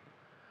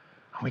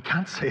 And we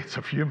can't say it's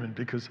of human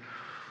because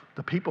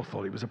the people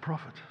thought he was a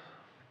prophet.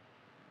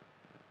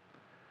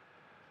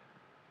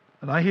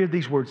 And I hear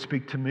these words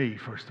speak to me,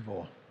 first of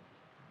all.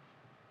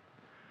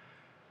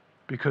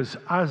 Because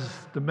as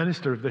the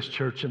minister of this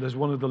church and as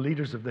one of the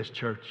leaders of this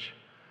church,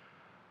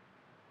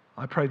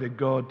 I pray that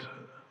God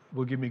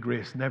will give me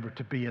grace never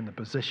to be in the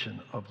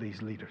position of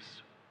these leaders.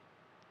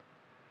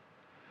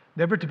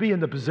 Never to be in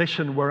the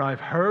position where I've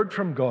heard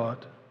from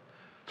God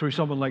through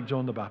someone like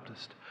John the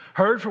Baptist,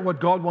 heard for what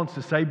God wants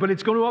to say, but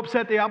it's going to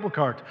upset the apple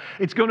cart.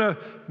 It's going to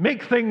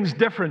make things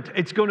different.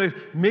 It's going to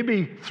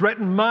maybe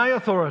threaten my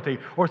authority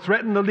or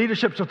threaten the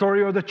leadership's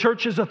authority or the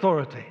church's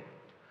authority.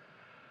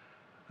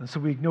 And so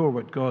we ignore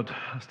what God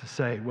has to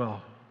say.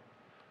 Well,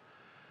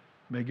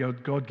 may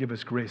God give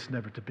us grace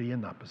never to be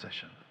in that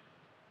position.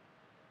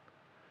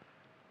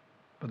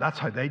 But that's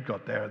how they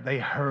got there. They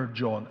heard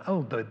John.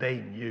 Oh, they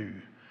knew.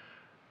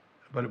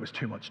 But it was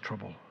too much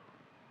trouble.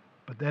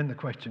 But then the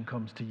question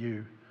comes to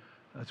you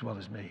as well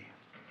as me.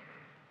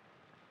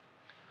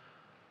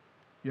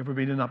 You ever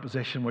been in that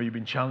position where you've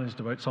been challenged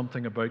about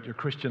something about your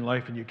Christian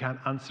life and you can't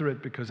answer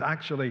it because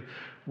actually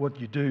what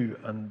you do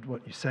and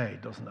what you say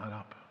doesn't add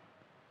up?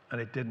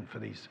 And it didn't for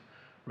these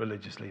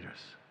religious leaders.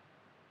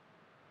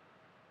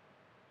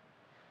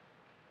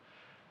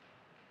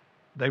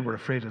 They were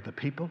afraid of the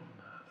people.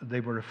 They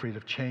were afraid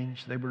of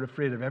change. They were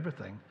afraid of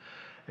everything,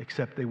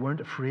 except they weren't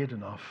afraid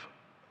enough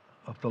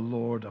of the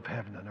Lord of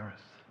heaven and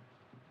earth.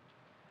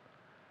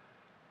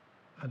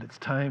 And it's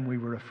time we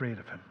were afraid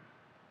of him.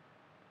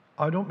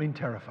 I don't mean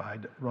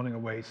terrified, running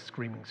away,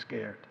 screaming,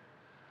 scared.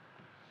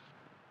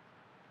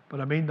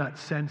 But I mean that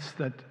sense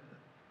that,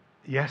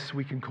 yes,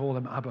 we can call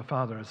him Abba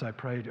Father, as I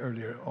prayed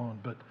earlier on,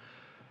 but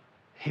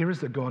here is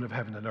the God of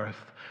heaven and earth.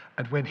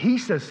 And when he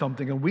says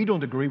something and we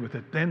don't agree with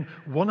it, then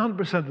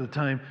 100% of the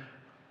time,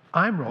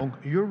 I'm wrong,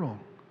 you're wrong.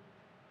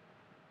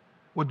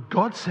 What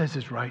God says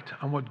is right,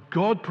 and what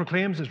God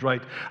proclaims is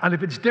right. And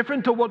if it's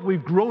different to what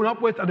we've grown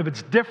up with, and if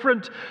it's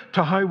different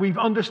to how we've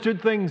understood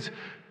things,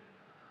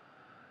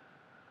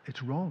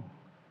 it's wrong.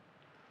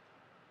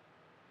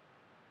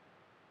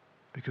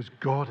 Because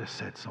God has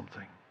said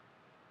something.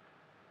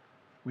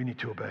 We need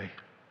to obey.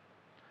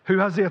 Who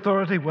has the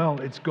authority? Well,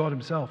 it's God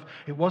himself.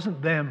 It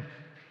wasn't them.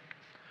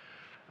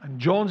 And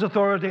John's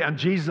authority and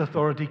Jesus'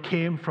 authority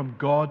came from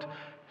God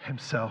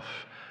himself.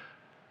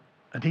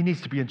 And he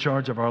needs to be in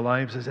charge of our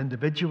lives as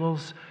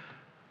individuals,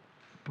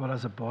 but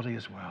as a body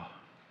as well.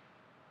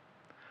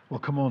 We'll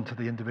come on to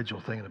the individual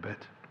thing in a bit.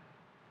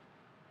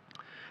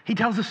 He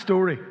tells a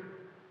story.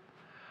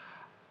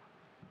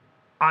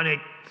 And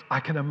I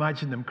can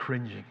imagine them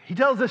cringing. He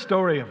tells this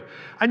story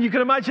and you can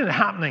imagine it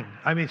happening.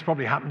 I mean, it's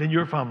probably happened in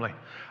your family.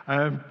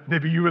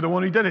 Maybe you were the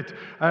one who did it.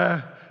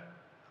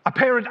 A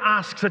parent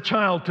asks a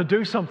child to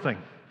do something.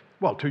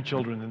 Well, two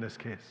children in this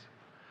case.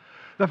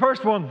 The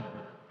first one,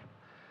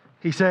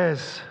 he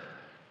says,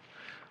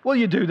 will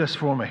you do this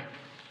for me?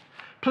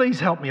 Please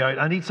help me out.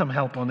 I need some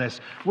help on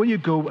this. Will you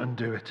go and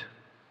do it?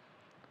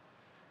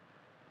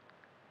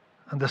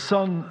 And the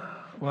son,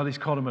 well, he's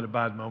caught him at a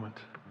bad moment.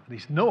 And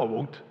he's, no, I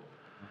won't.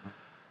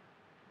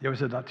 You ever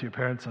said that to your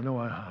parents? I know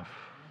I have.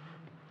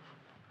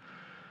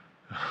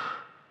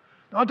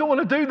 I don't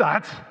want to do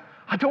that.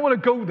 I don't want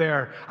to go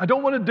there. I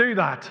don't want to do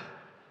that.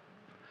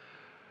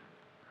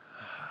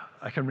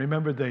 I can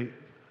remember the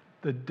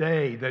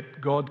day that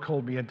God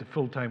called me into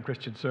full-time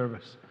Christian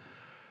service.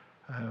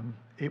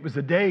 It was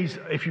the days,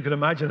 if you can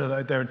imagine it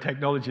out there in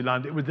technology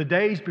land, it was the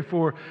days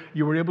before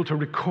you were able to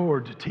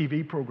record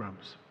TV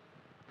programs.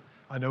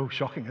 I know,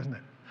 shocking, isn't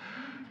it?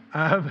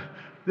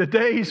 The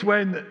days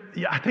when,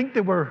 I think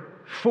there were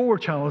 4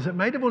 channels. It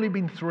might have only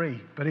been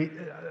 3, but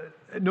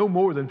no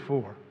more than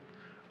 4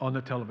 on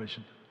the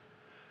television.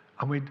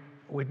 And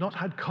we'd not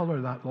had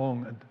colour that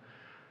long. And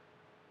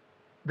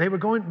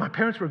my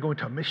parents were going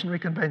to a missionary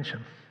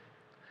convention.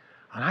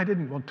 And I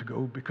didn't want to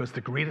go because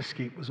The Great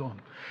Escape was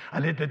on.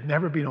 And it had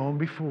never been on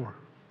before.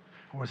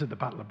 Or was it the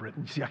Battle of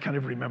Britain? You see, I can't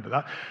even remember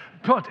that.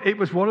 But it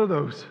was one of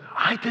those.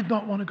 I did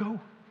not want to go.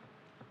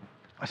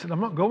 I said, I'm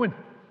not going.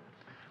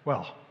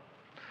 Well,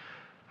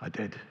 I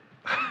did.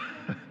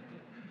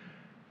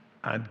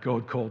 And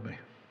God called me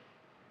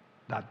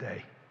that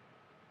day.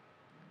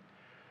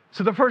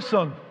 So the first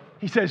son,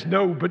 he says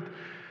no, but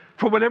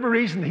for whatever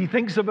reason, he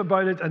thinks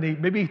about it, and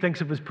maybe he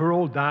thinks of his poor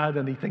old dad,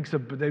 and he thinks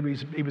that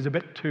he was a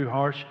bit too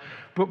harsh.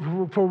 But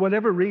for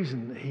whatever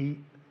reason, he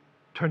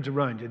turns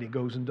around and he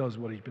goes and does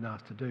what he's been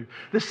asked to do.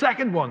 The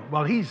second one,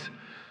 well, he's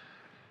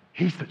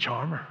the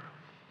charmer.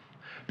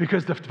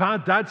 Because the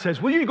dad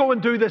says, will you go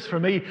and do this for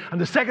me? And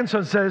the second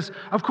son says,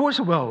 of course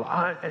I will.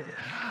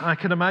 I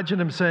can imagine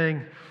him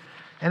saying,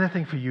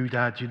 anything for you,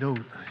 Dad. You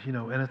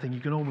know, anything. You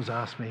can always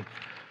ask me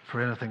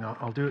for anything.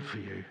 I'll do it for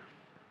you.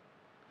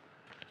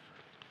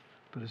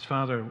 But his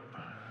father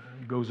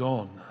goes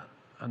on,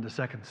 and the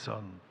second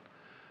son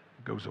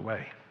goes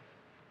away.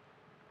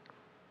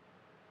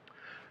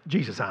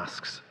 Jesus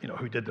asks,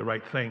 who did the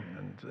right thing?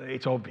 And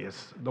it's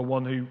obvious, the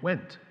one who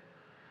went.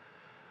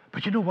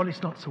 But you know what?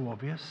 It's not so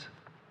obvious.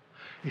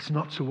 It's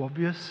not so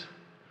obvious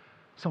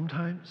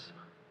sometimes.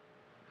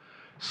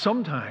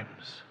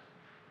 Sometimes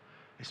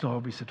it's not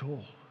obvious at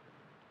all.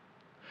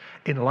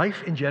 In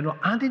life in general,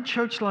 and in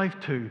church life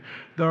too,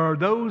 there are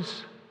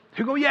those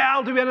who go, yeah,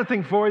 I'll do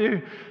anything for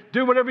you,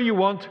 do whatever you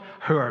want,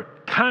 who are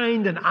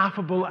kind and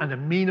affable and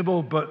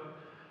amenable, but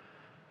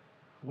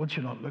once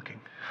you're not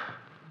looking,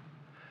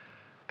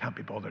 can't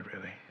be bothered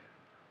really.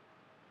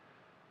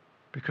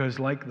 Because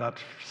like that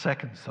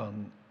second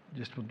son,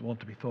 just would want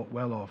to be thought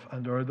well of.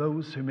 And there are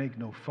those who make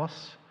no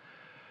fuss,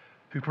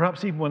 who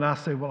perhaps even when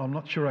asked say, well, I'm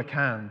not sure I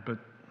can, but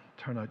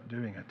turn out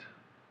doing it.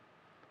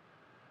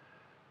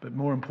 But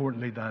more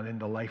importantly than in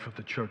the life of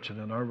the church and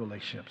in our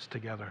relationships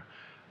together,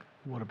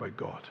 what about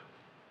God?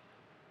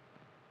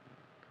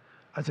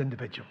 As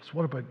individuals,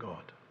 what about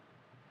God?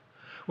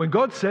 When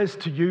God says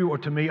to you or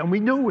to me, and we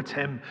know it's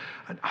Him,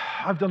 and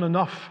I've done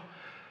enough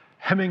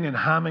hemming and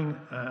hamming,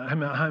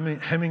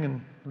 hemming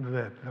and,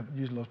 I've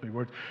used lost my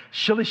words,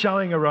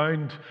 shilly-shallying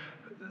around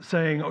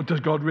saying, oh, does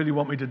God really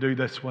want me to do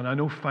this, when I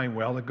know fine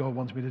well that God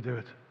wants me to do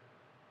it.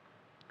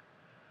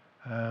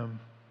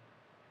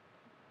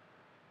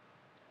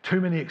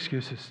 Too many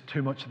excuses,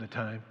 too much of the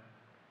time.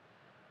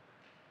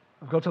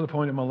 I've got to the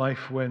point in my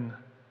life when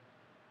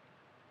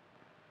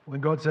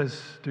God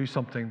says do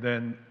something,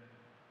 then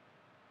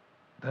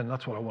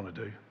that's what I want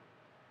to do.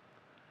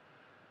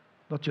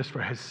 Not just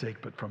for His sake,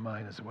 but for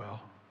mine as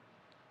well.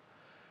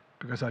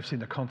 Because I've seen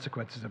the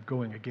consequences of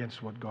going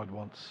against what God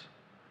wants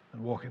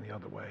and walking the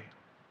other way.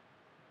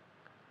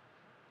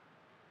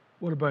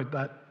 What about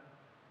that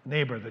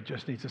neighbor that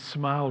just needs a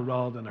smile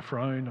rather than a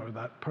frown, or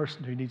that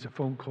person who needs a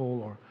phone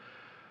call, or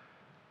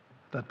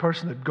that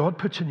person that God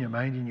puts in your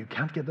mind and you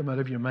can't get them out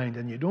of your mind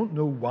and you don't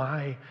know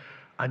why,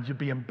 and you'd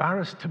be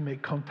embarrassed to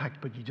make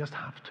contact, but you just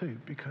have to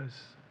because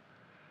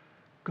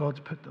God's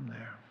put them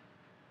there.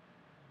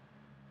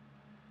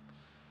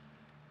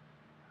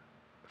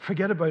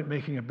 Forget about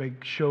making a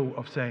big show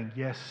of saying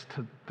yes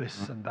to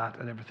this and that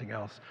and everything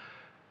else.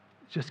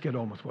 Just get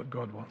on with what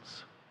God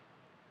wants.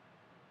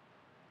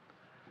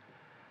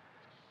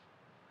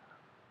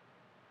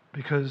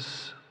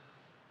 Because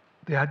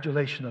the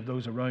adulation of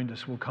those around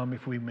us will come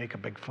if we make a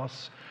big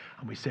fuss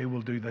and we say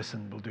we'll do this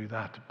and we'll do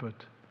that. But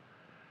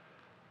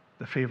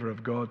the favor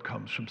of God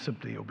comes from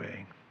simply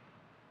obeying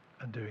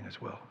and doing His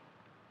will.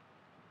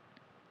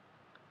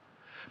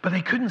 But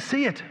they couldn't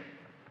see it.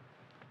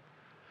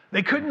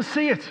 They couldn't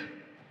see it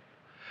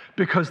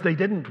because they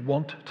didn't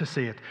want to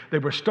see it. They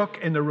were stuck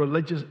in their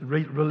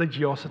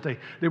religiosity.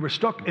 They were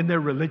stuck in their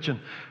religion.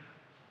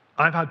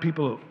 I've had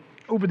people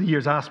over the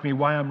years ask me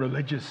why I'm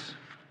religious.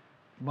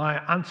 My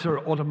answer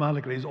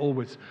automatically is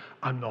always,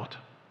 I'm not.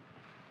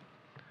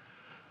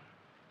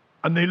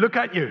 And they look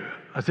at you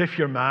as if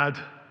you're mad.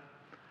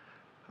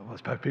 Well,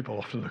 that's how people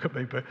often look at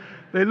me, but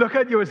they look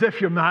at you as if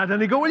you're mad, and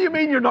they go, what do you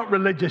mean you're not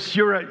religious?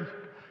 You're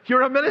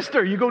a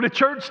minister. You go to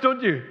church,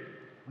 don't you?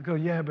 I go,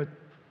 yeah, but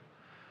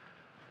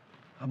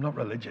I'm not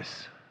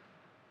religious.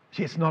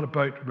 See, it's not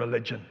about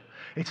religion.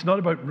 It's not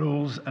about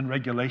rules and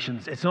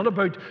regulations. It's not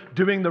about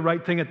doing the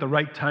right thing at the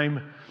right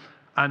time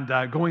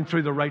and going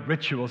through the right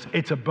rituals.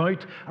 It's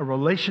about a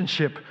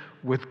relationship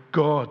with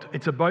God.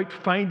 It's about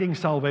finding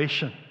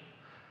salvation.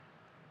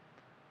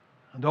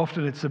 And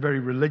often it's the very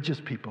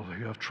religious people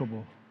who have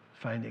trouble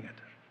finding it.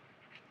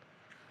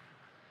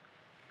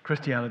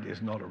 Christianity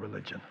is not a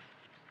religion.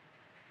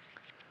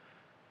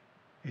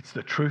 It's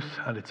the truth,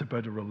 and it's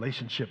about a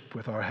relationship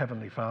with our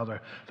Heavenly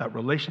Father. That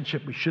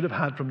relationship we should have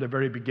had from the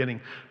very beginning,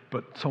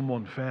 but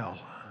someone fell,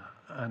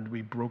 and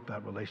we broke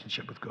that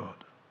relationship with God.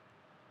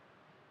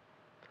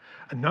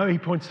 And now He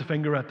points the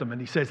finger at them, and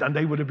He says, and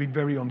they would have been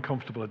very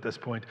uncomfortable at this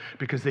point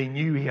because they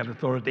knew He had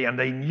authority, and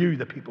they knew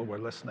the people were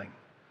listening.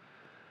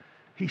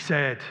 He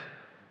said,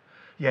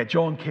 yeah,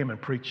 John came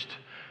and preached,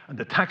 and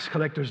the tax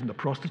collectors and the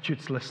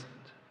prostitutes listened,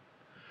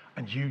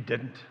 and you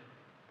didn't.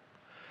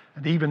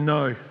 And even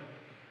now,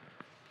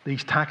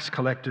 these tax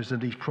collectors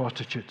and these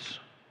prostitutes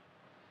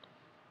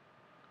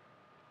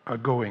are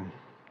going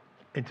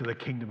into the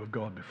kingdom of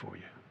God before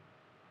you.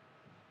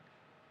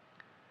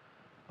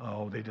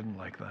 Oh, they didn't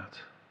like that.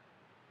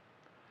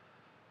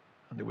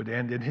 And it would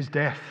end in His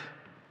death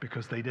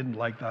because they didn't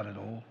like that at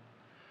all.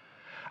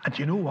 And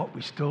you know what?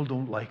 We still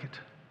don't like it.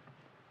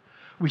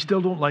 We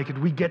still don't like it.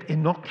 We get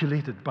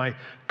inoculated by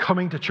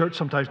coming to church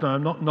sometimes. Now,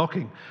 I'm not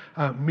knocking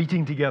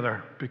meeting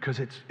together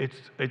because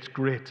it's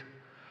great.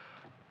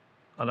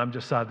 And I'm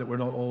just sad that we're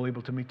not all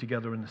able to meet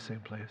together in the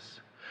same place.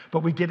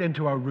 But we get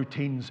into our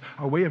routines,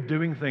 our way of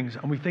doing things,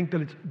 and we think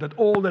that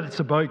all that it's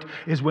about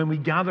is when we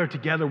gather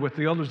together with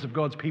the others of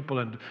God's people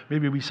and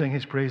maybe we sing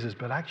His praises.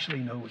 But actually,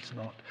 no, it's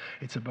not.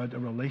 It's about a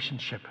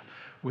relationship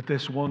with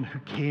this one who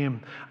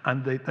came,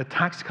 and the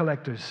tax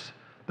collectors,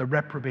 the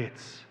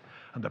reprobates,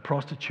 and the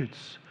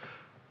prostitutes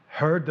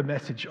heard the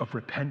message of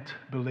repent,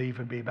 believe,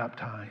 and be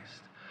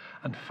baptized,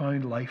 and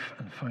found life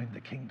and found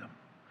the kingdom.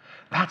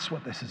 That's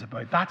what this is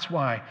about. That's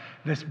why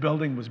this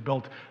building was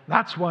built.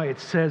 That's why it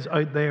says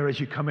out there as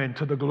you come in,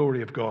 to the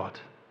glory of God.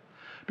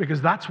 Because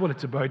that's what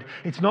it's about.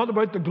 It's not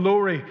about the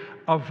glory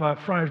of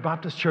Friars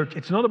Baptist Church.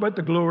 It's not about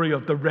the glory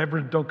of the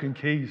Reverend Duncan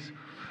Keys.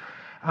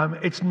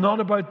 It's not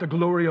about the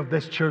glory of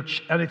this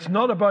church. And it's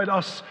not about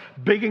us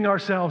bigging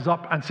ourselves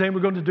up and saying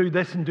we're going to do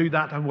this and do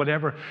that and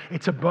whatever.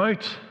 It's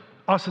about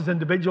us as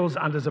individuals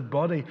and as a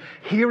body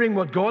hearing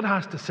what God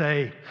has to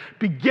say,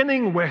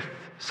 beginning with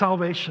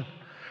salvation.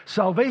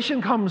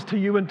 Salvation comes to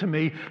you and to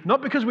me,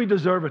 not because we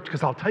deserve it,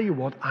 because I'll tell you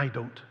what, I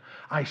don't.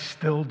 I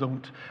still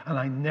don't, and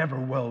I never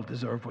will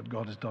deserve what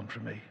God has done for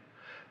me.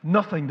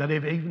 Nothing that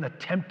I've even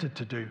attempted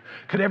to do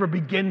could ever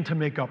begin to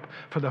make up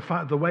for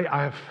the way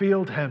I have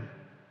failed Him.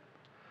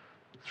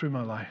 through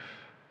my life.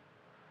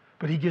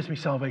 But he gives me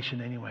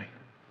salvation anyway.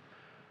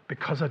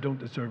 Because I don't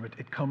deserve it,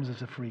 it comes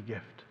as a free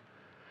gift.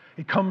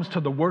 It comes to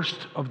the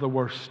worst of the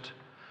worst.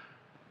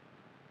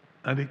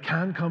 And it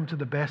can come to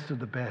the best of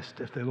the best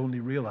if they'll only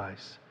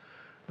realize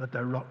that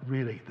they're not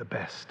really the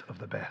best of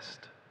the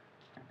best.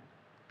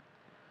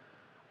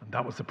 And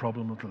that was the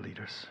problem with the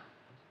leaders.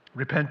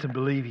 Repent and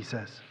believe, he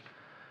says.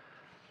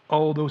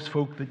 All those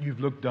folk that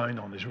you've looked down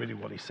on is really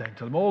what he's saying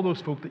to them. All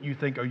those folk that you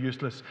think are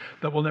useless,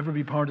 that will never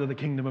be part of the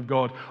kingdom of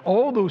God,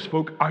 all those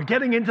folk are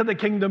getting into the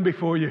kingdom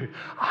before you.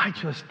 I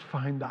just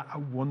find that a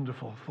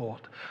wonderful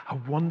thought, a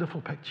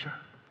wonderful picture.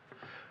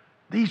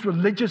 These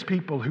religious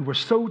people who were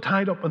so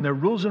tied up in their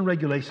rules and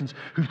regulations,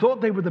 who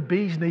thought they were the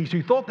bee's knees,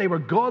 who thought they were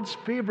God's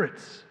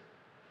favorites.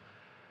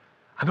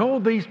 And all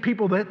these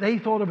people that they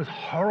thought of as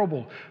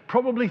horrible,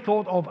 probably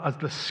thought of as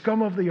the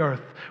scum of the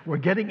earth, were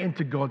getting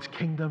into God's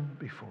kingdom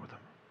before them.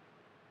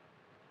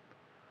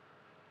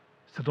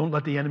 So don't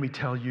let the enemy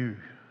tell you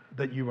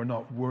that you are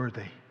not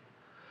worthy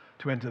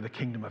to enter the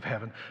kingdom of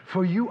heaven.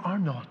 For you are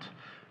not,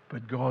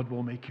 but God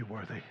will make you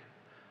worthy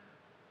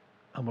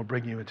and will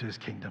bring you into his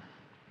kingdom.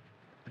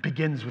 It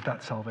begins with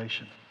that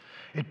salvation.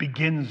 It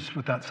begins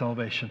with that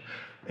salvation.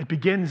 It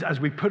begins as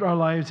we put our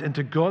lives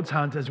into God's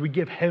hands, as we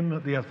give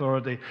him the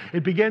authority.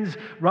 It begins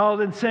rather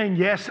than saying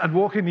yes and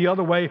walking the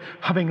other way,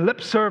 having lip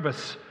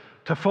service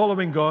to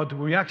following God.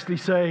 We actually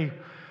say,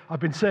 I've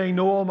been saying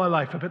no all my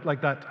life, a bit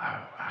like that.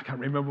 I can't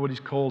remember what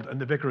he's called,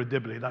 and the Vicar of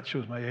Dibley, that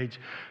shows my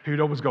age, who'd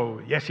always go,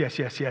 yes, yes,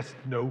 yes, yes,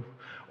 no,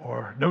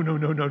 or no, no,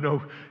 no, no,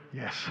 no,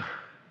 yes.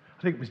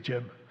 I think it was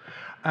Jim.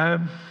 But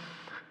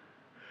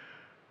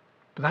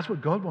that's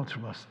what God wants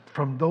from us,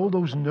 from all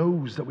those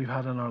no's that we've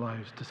had in our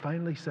lives, to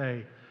finally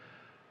say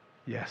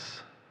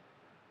yes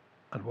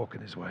and walk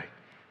in his way.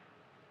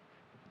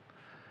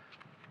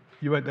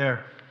 You out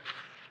there,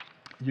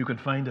 you can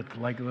find it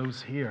like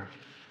those here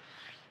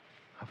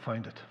have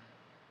found it.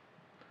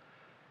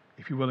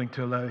 If you're willing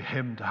to allow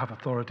him to have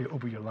authority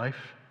over your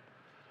life,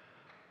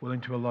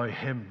 willing to allow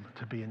him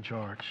to be in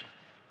charge.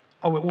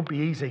 Oh, it won't be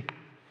easy.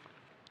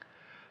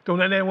 Don't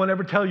let anyone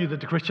ever tell you that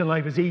the Christian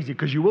life is easy,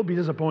 because you will be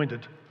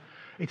disappointed.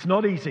 It's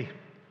not easy.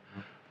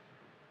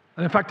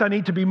 And in fact, I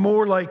need to be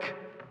more like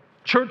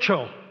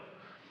Churchill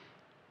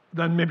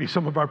than maybe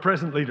some of our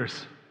present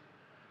leaders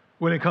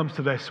when it comes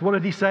to this. What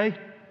did he say?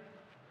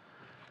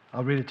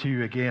 I'll read it to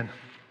you again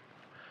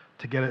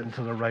to get it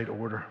into the right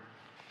order.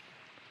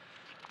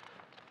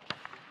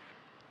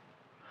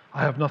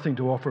 I have nothing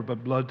to offer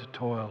but blood,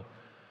 toil,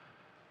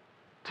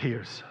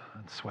 tears,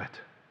 and sweat.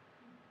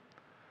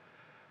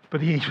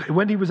 But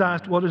when he was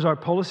asked, what is our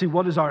policy,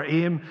 what is our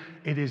aim?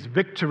 It is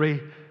victory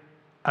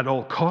at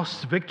all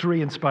costs,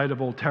 victory in spite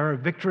of all terror,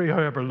 victory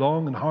however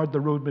long and hard the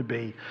road may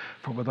be,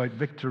 for without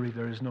victory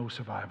there is no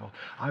survival.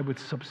 I would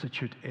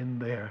substitute in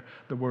there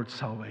the word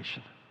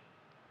salvation.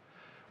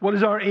 What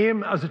is our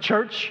aim as a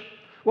church?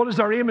 What is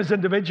our aim as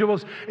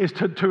individuals? Is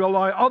to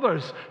allow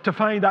others to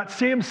find that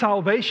same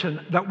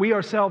salvation that we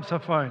ourselves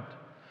have found.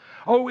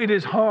 Oh, it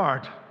is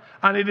hard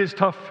and it is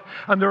tough.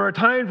 And there are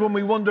times when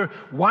we wonder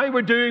why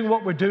we're doing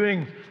what we're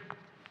doing.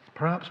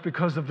 Perhaps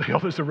because of the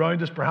others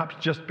around us, perhaps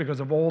just because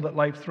of all that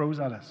life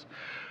throws at us.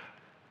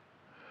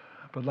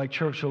 But like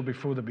Churchill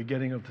before the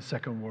beginning of the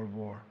Second World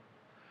War,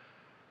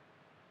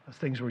 as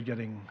things were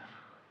getting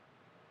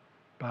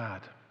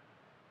bad,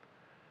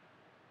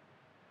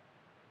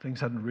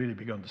 things hadn't really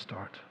begun to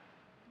start.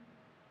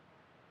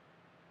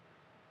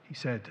 He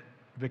said,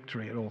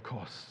 victory at all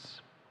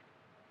costs.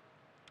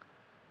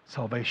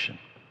 Salvation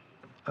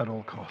at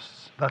all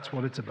costs. That's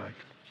what it's about.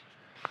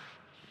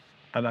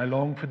 And I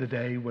long for the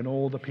day when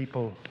all the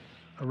people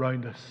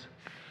around us,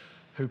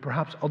 who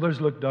perhaps others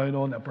look down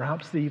on, and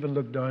perhaps they even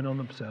look down on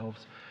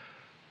themselves,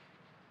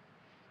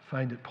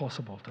 find it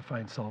possible to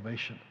find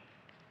salvation,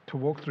 to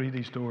walk through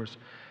these doors,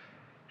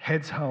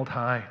 heads held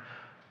high,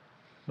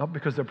 not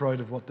because they're proud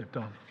of what they've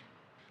done,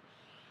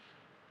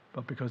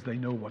 but because they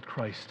know what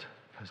Christ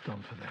has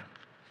done for them.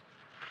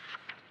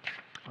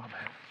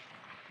 Amen.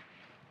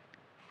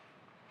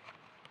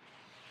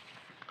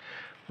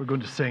 We're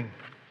going to sing.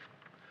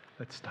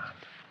 Let's stand.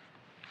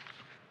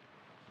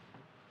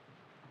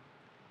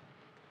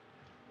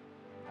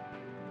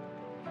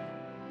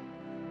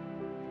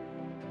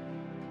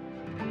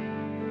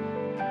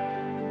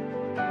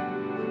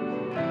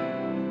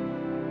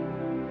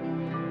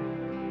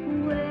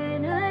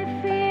 When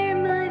I fear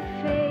my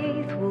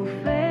faith will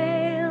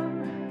fail,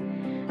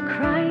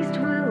 Christ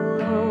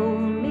will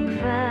hold me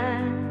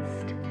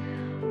fast.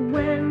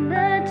 When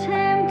the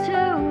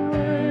tempter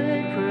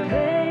would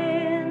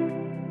prevail,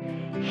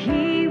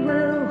 he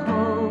will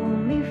hold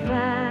me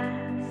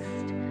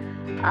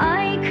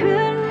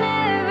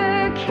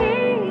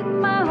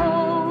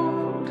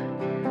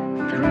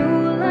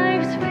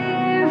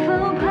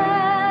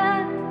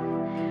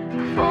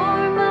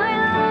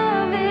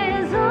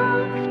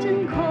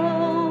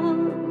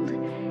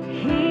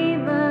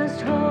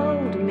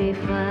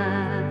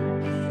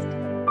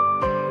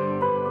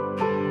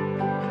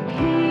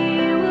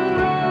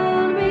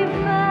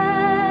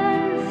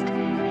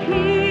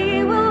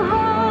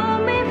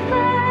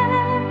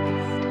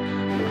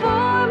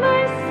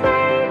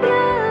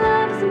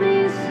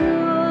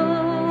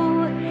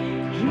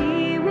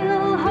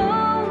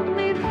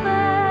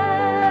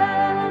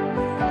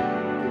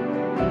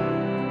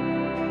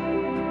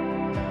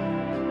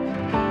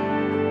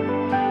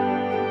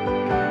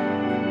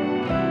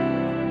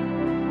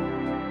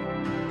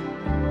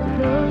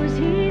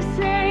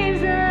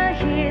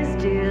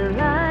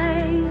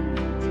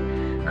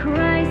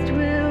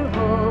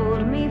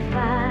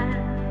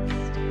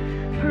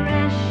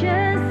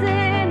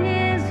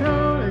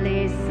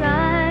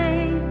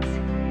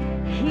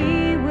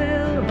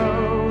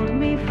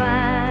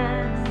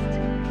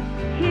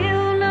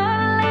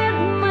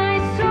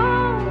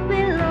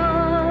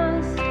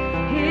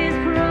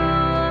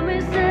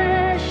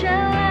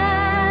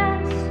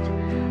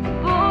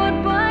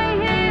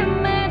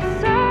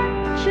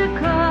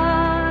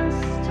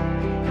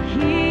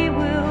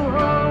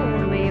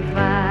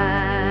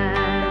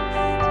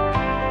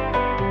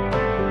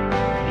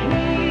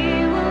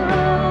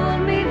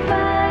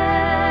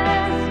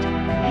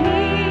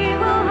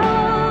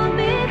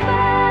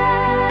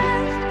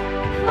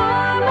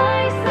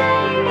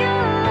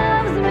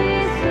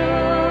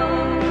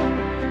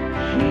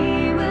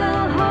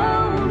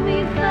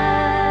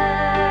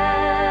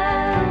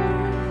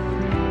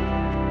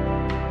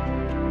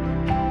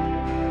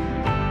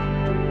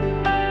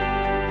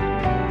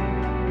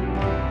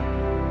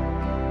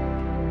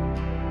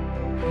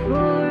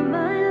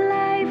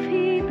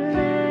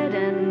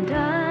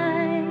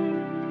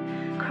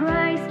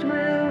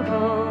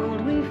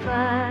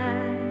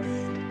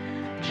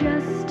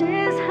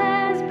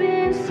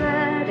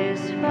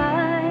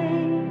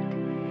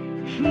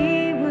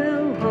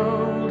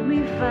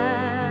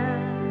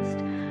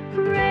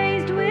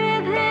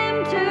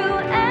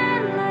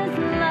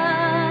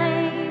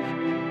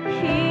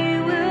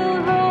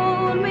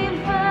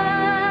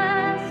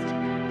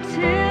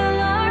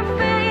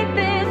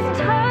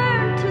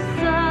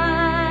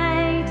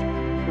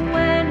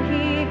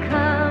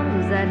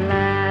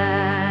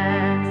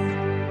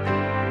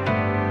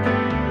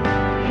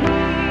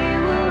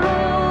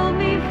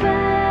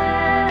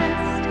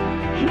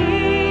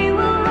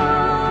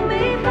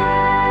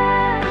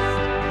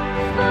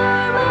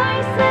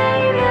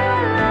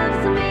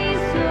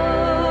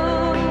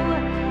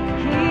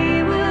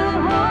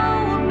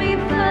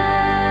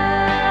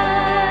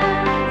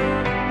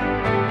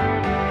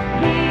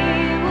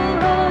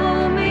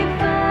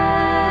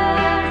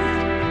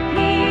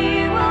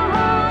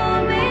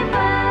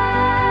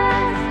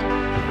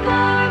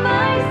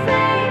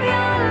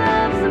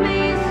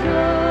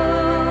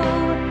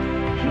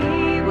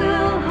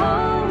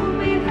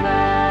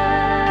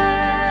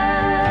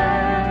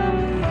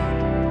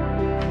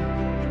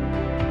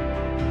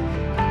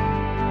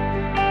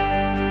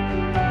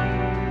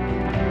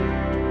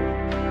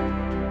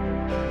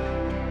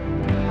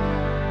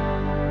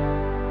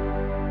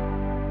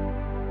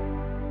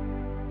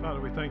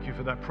you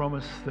for that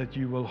promise that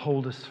you will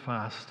hold us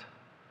fast.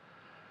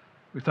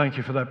 We thank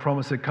you for that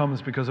promise that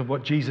comes because of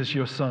what Jesus,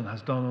 your Son,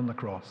 has done on the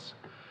cross.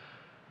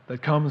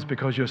 That comes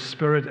because your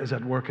Spirit is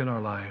at work in our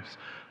lives.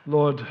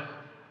 Lord,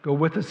 go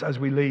with us as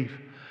we leave,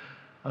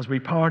 as we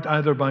part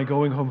either by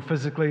going home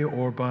physically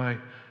or by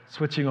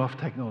switching off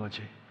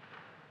technology.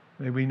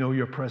 May we know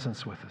your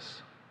presence with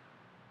us.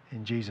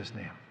 In Jesus'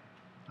 name,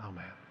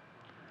 amen.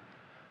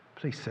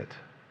 Please sit.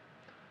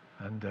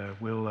 And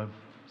we'll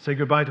say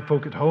goodbye to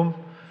folk at home.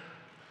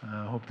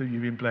 I hope that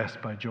you've been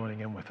blessed by joining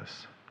in with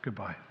us.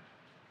 Goodbye.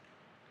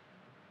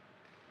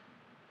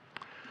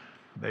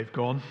 They've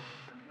gone.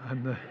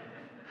 And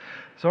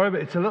sorry,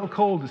 but it's a little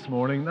cold this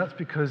morning. That's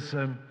because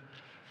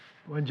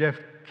when Jeff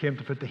came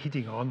to put the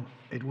heating on,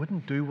 it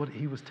wouldn't do what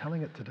he was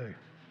telling it to do.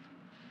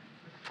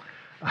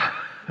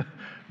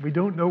 We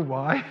don't know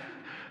why,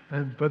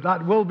 but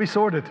that will be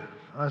sorted.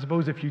 I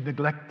suppose if you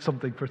neglect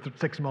something for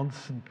 6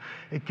 months and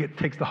it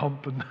takes the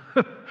hump and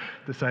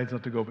decides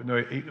not to go, but no,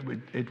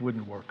 it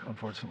wouldn't work,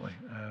 unfortunately,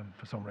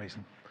 for some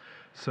reason.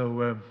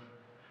 So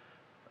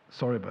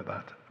sorry about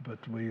that, but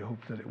we hope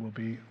that it will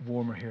be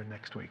warmer here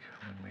next week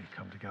when we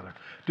come together.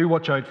 Do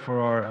watch out for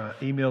our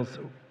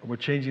emails. We're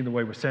changing the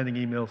way we're sending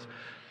emails.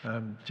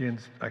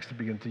 Jane's actually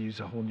begun to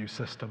use a whole new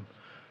system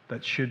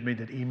that should mean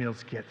that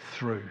emails get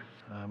through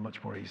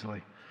much more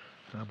easily.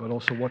 But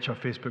also watch our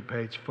Facebook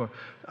page for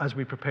as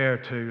we prepare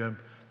to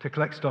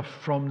collect stuff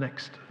from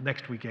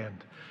next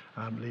weekend,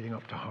 leading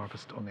up to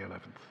Harvest on the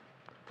 11th.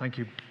 Thank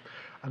you.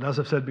 And as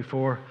I've said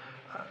before,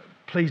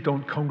 please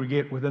don't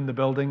congregate within the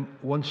building.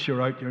 Once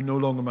you're out, you're no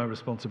longer my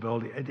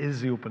responsibility. It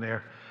is the open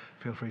air.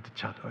 Feel free to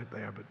chat out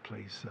there, but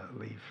please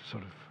leave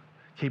sort of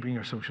keeping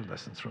your social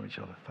distance from each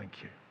other.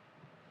 Thank you.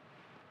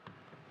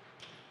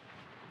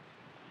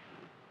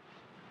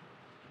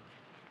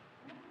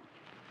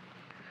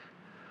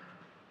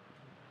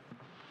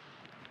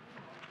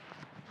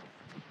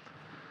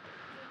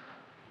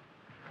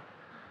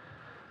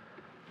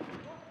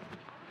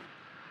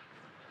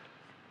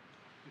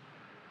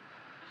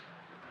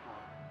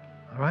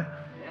 All right?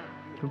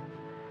 Cool.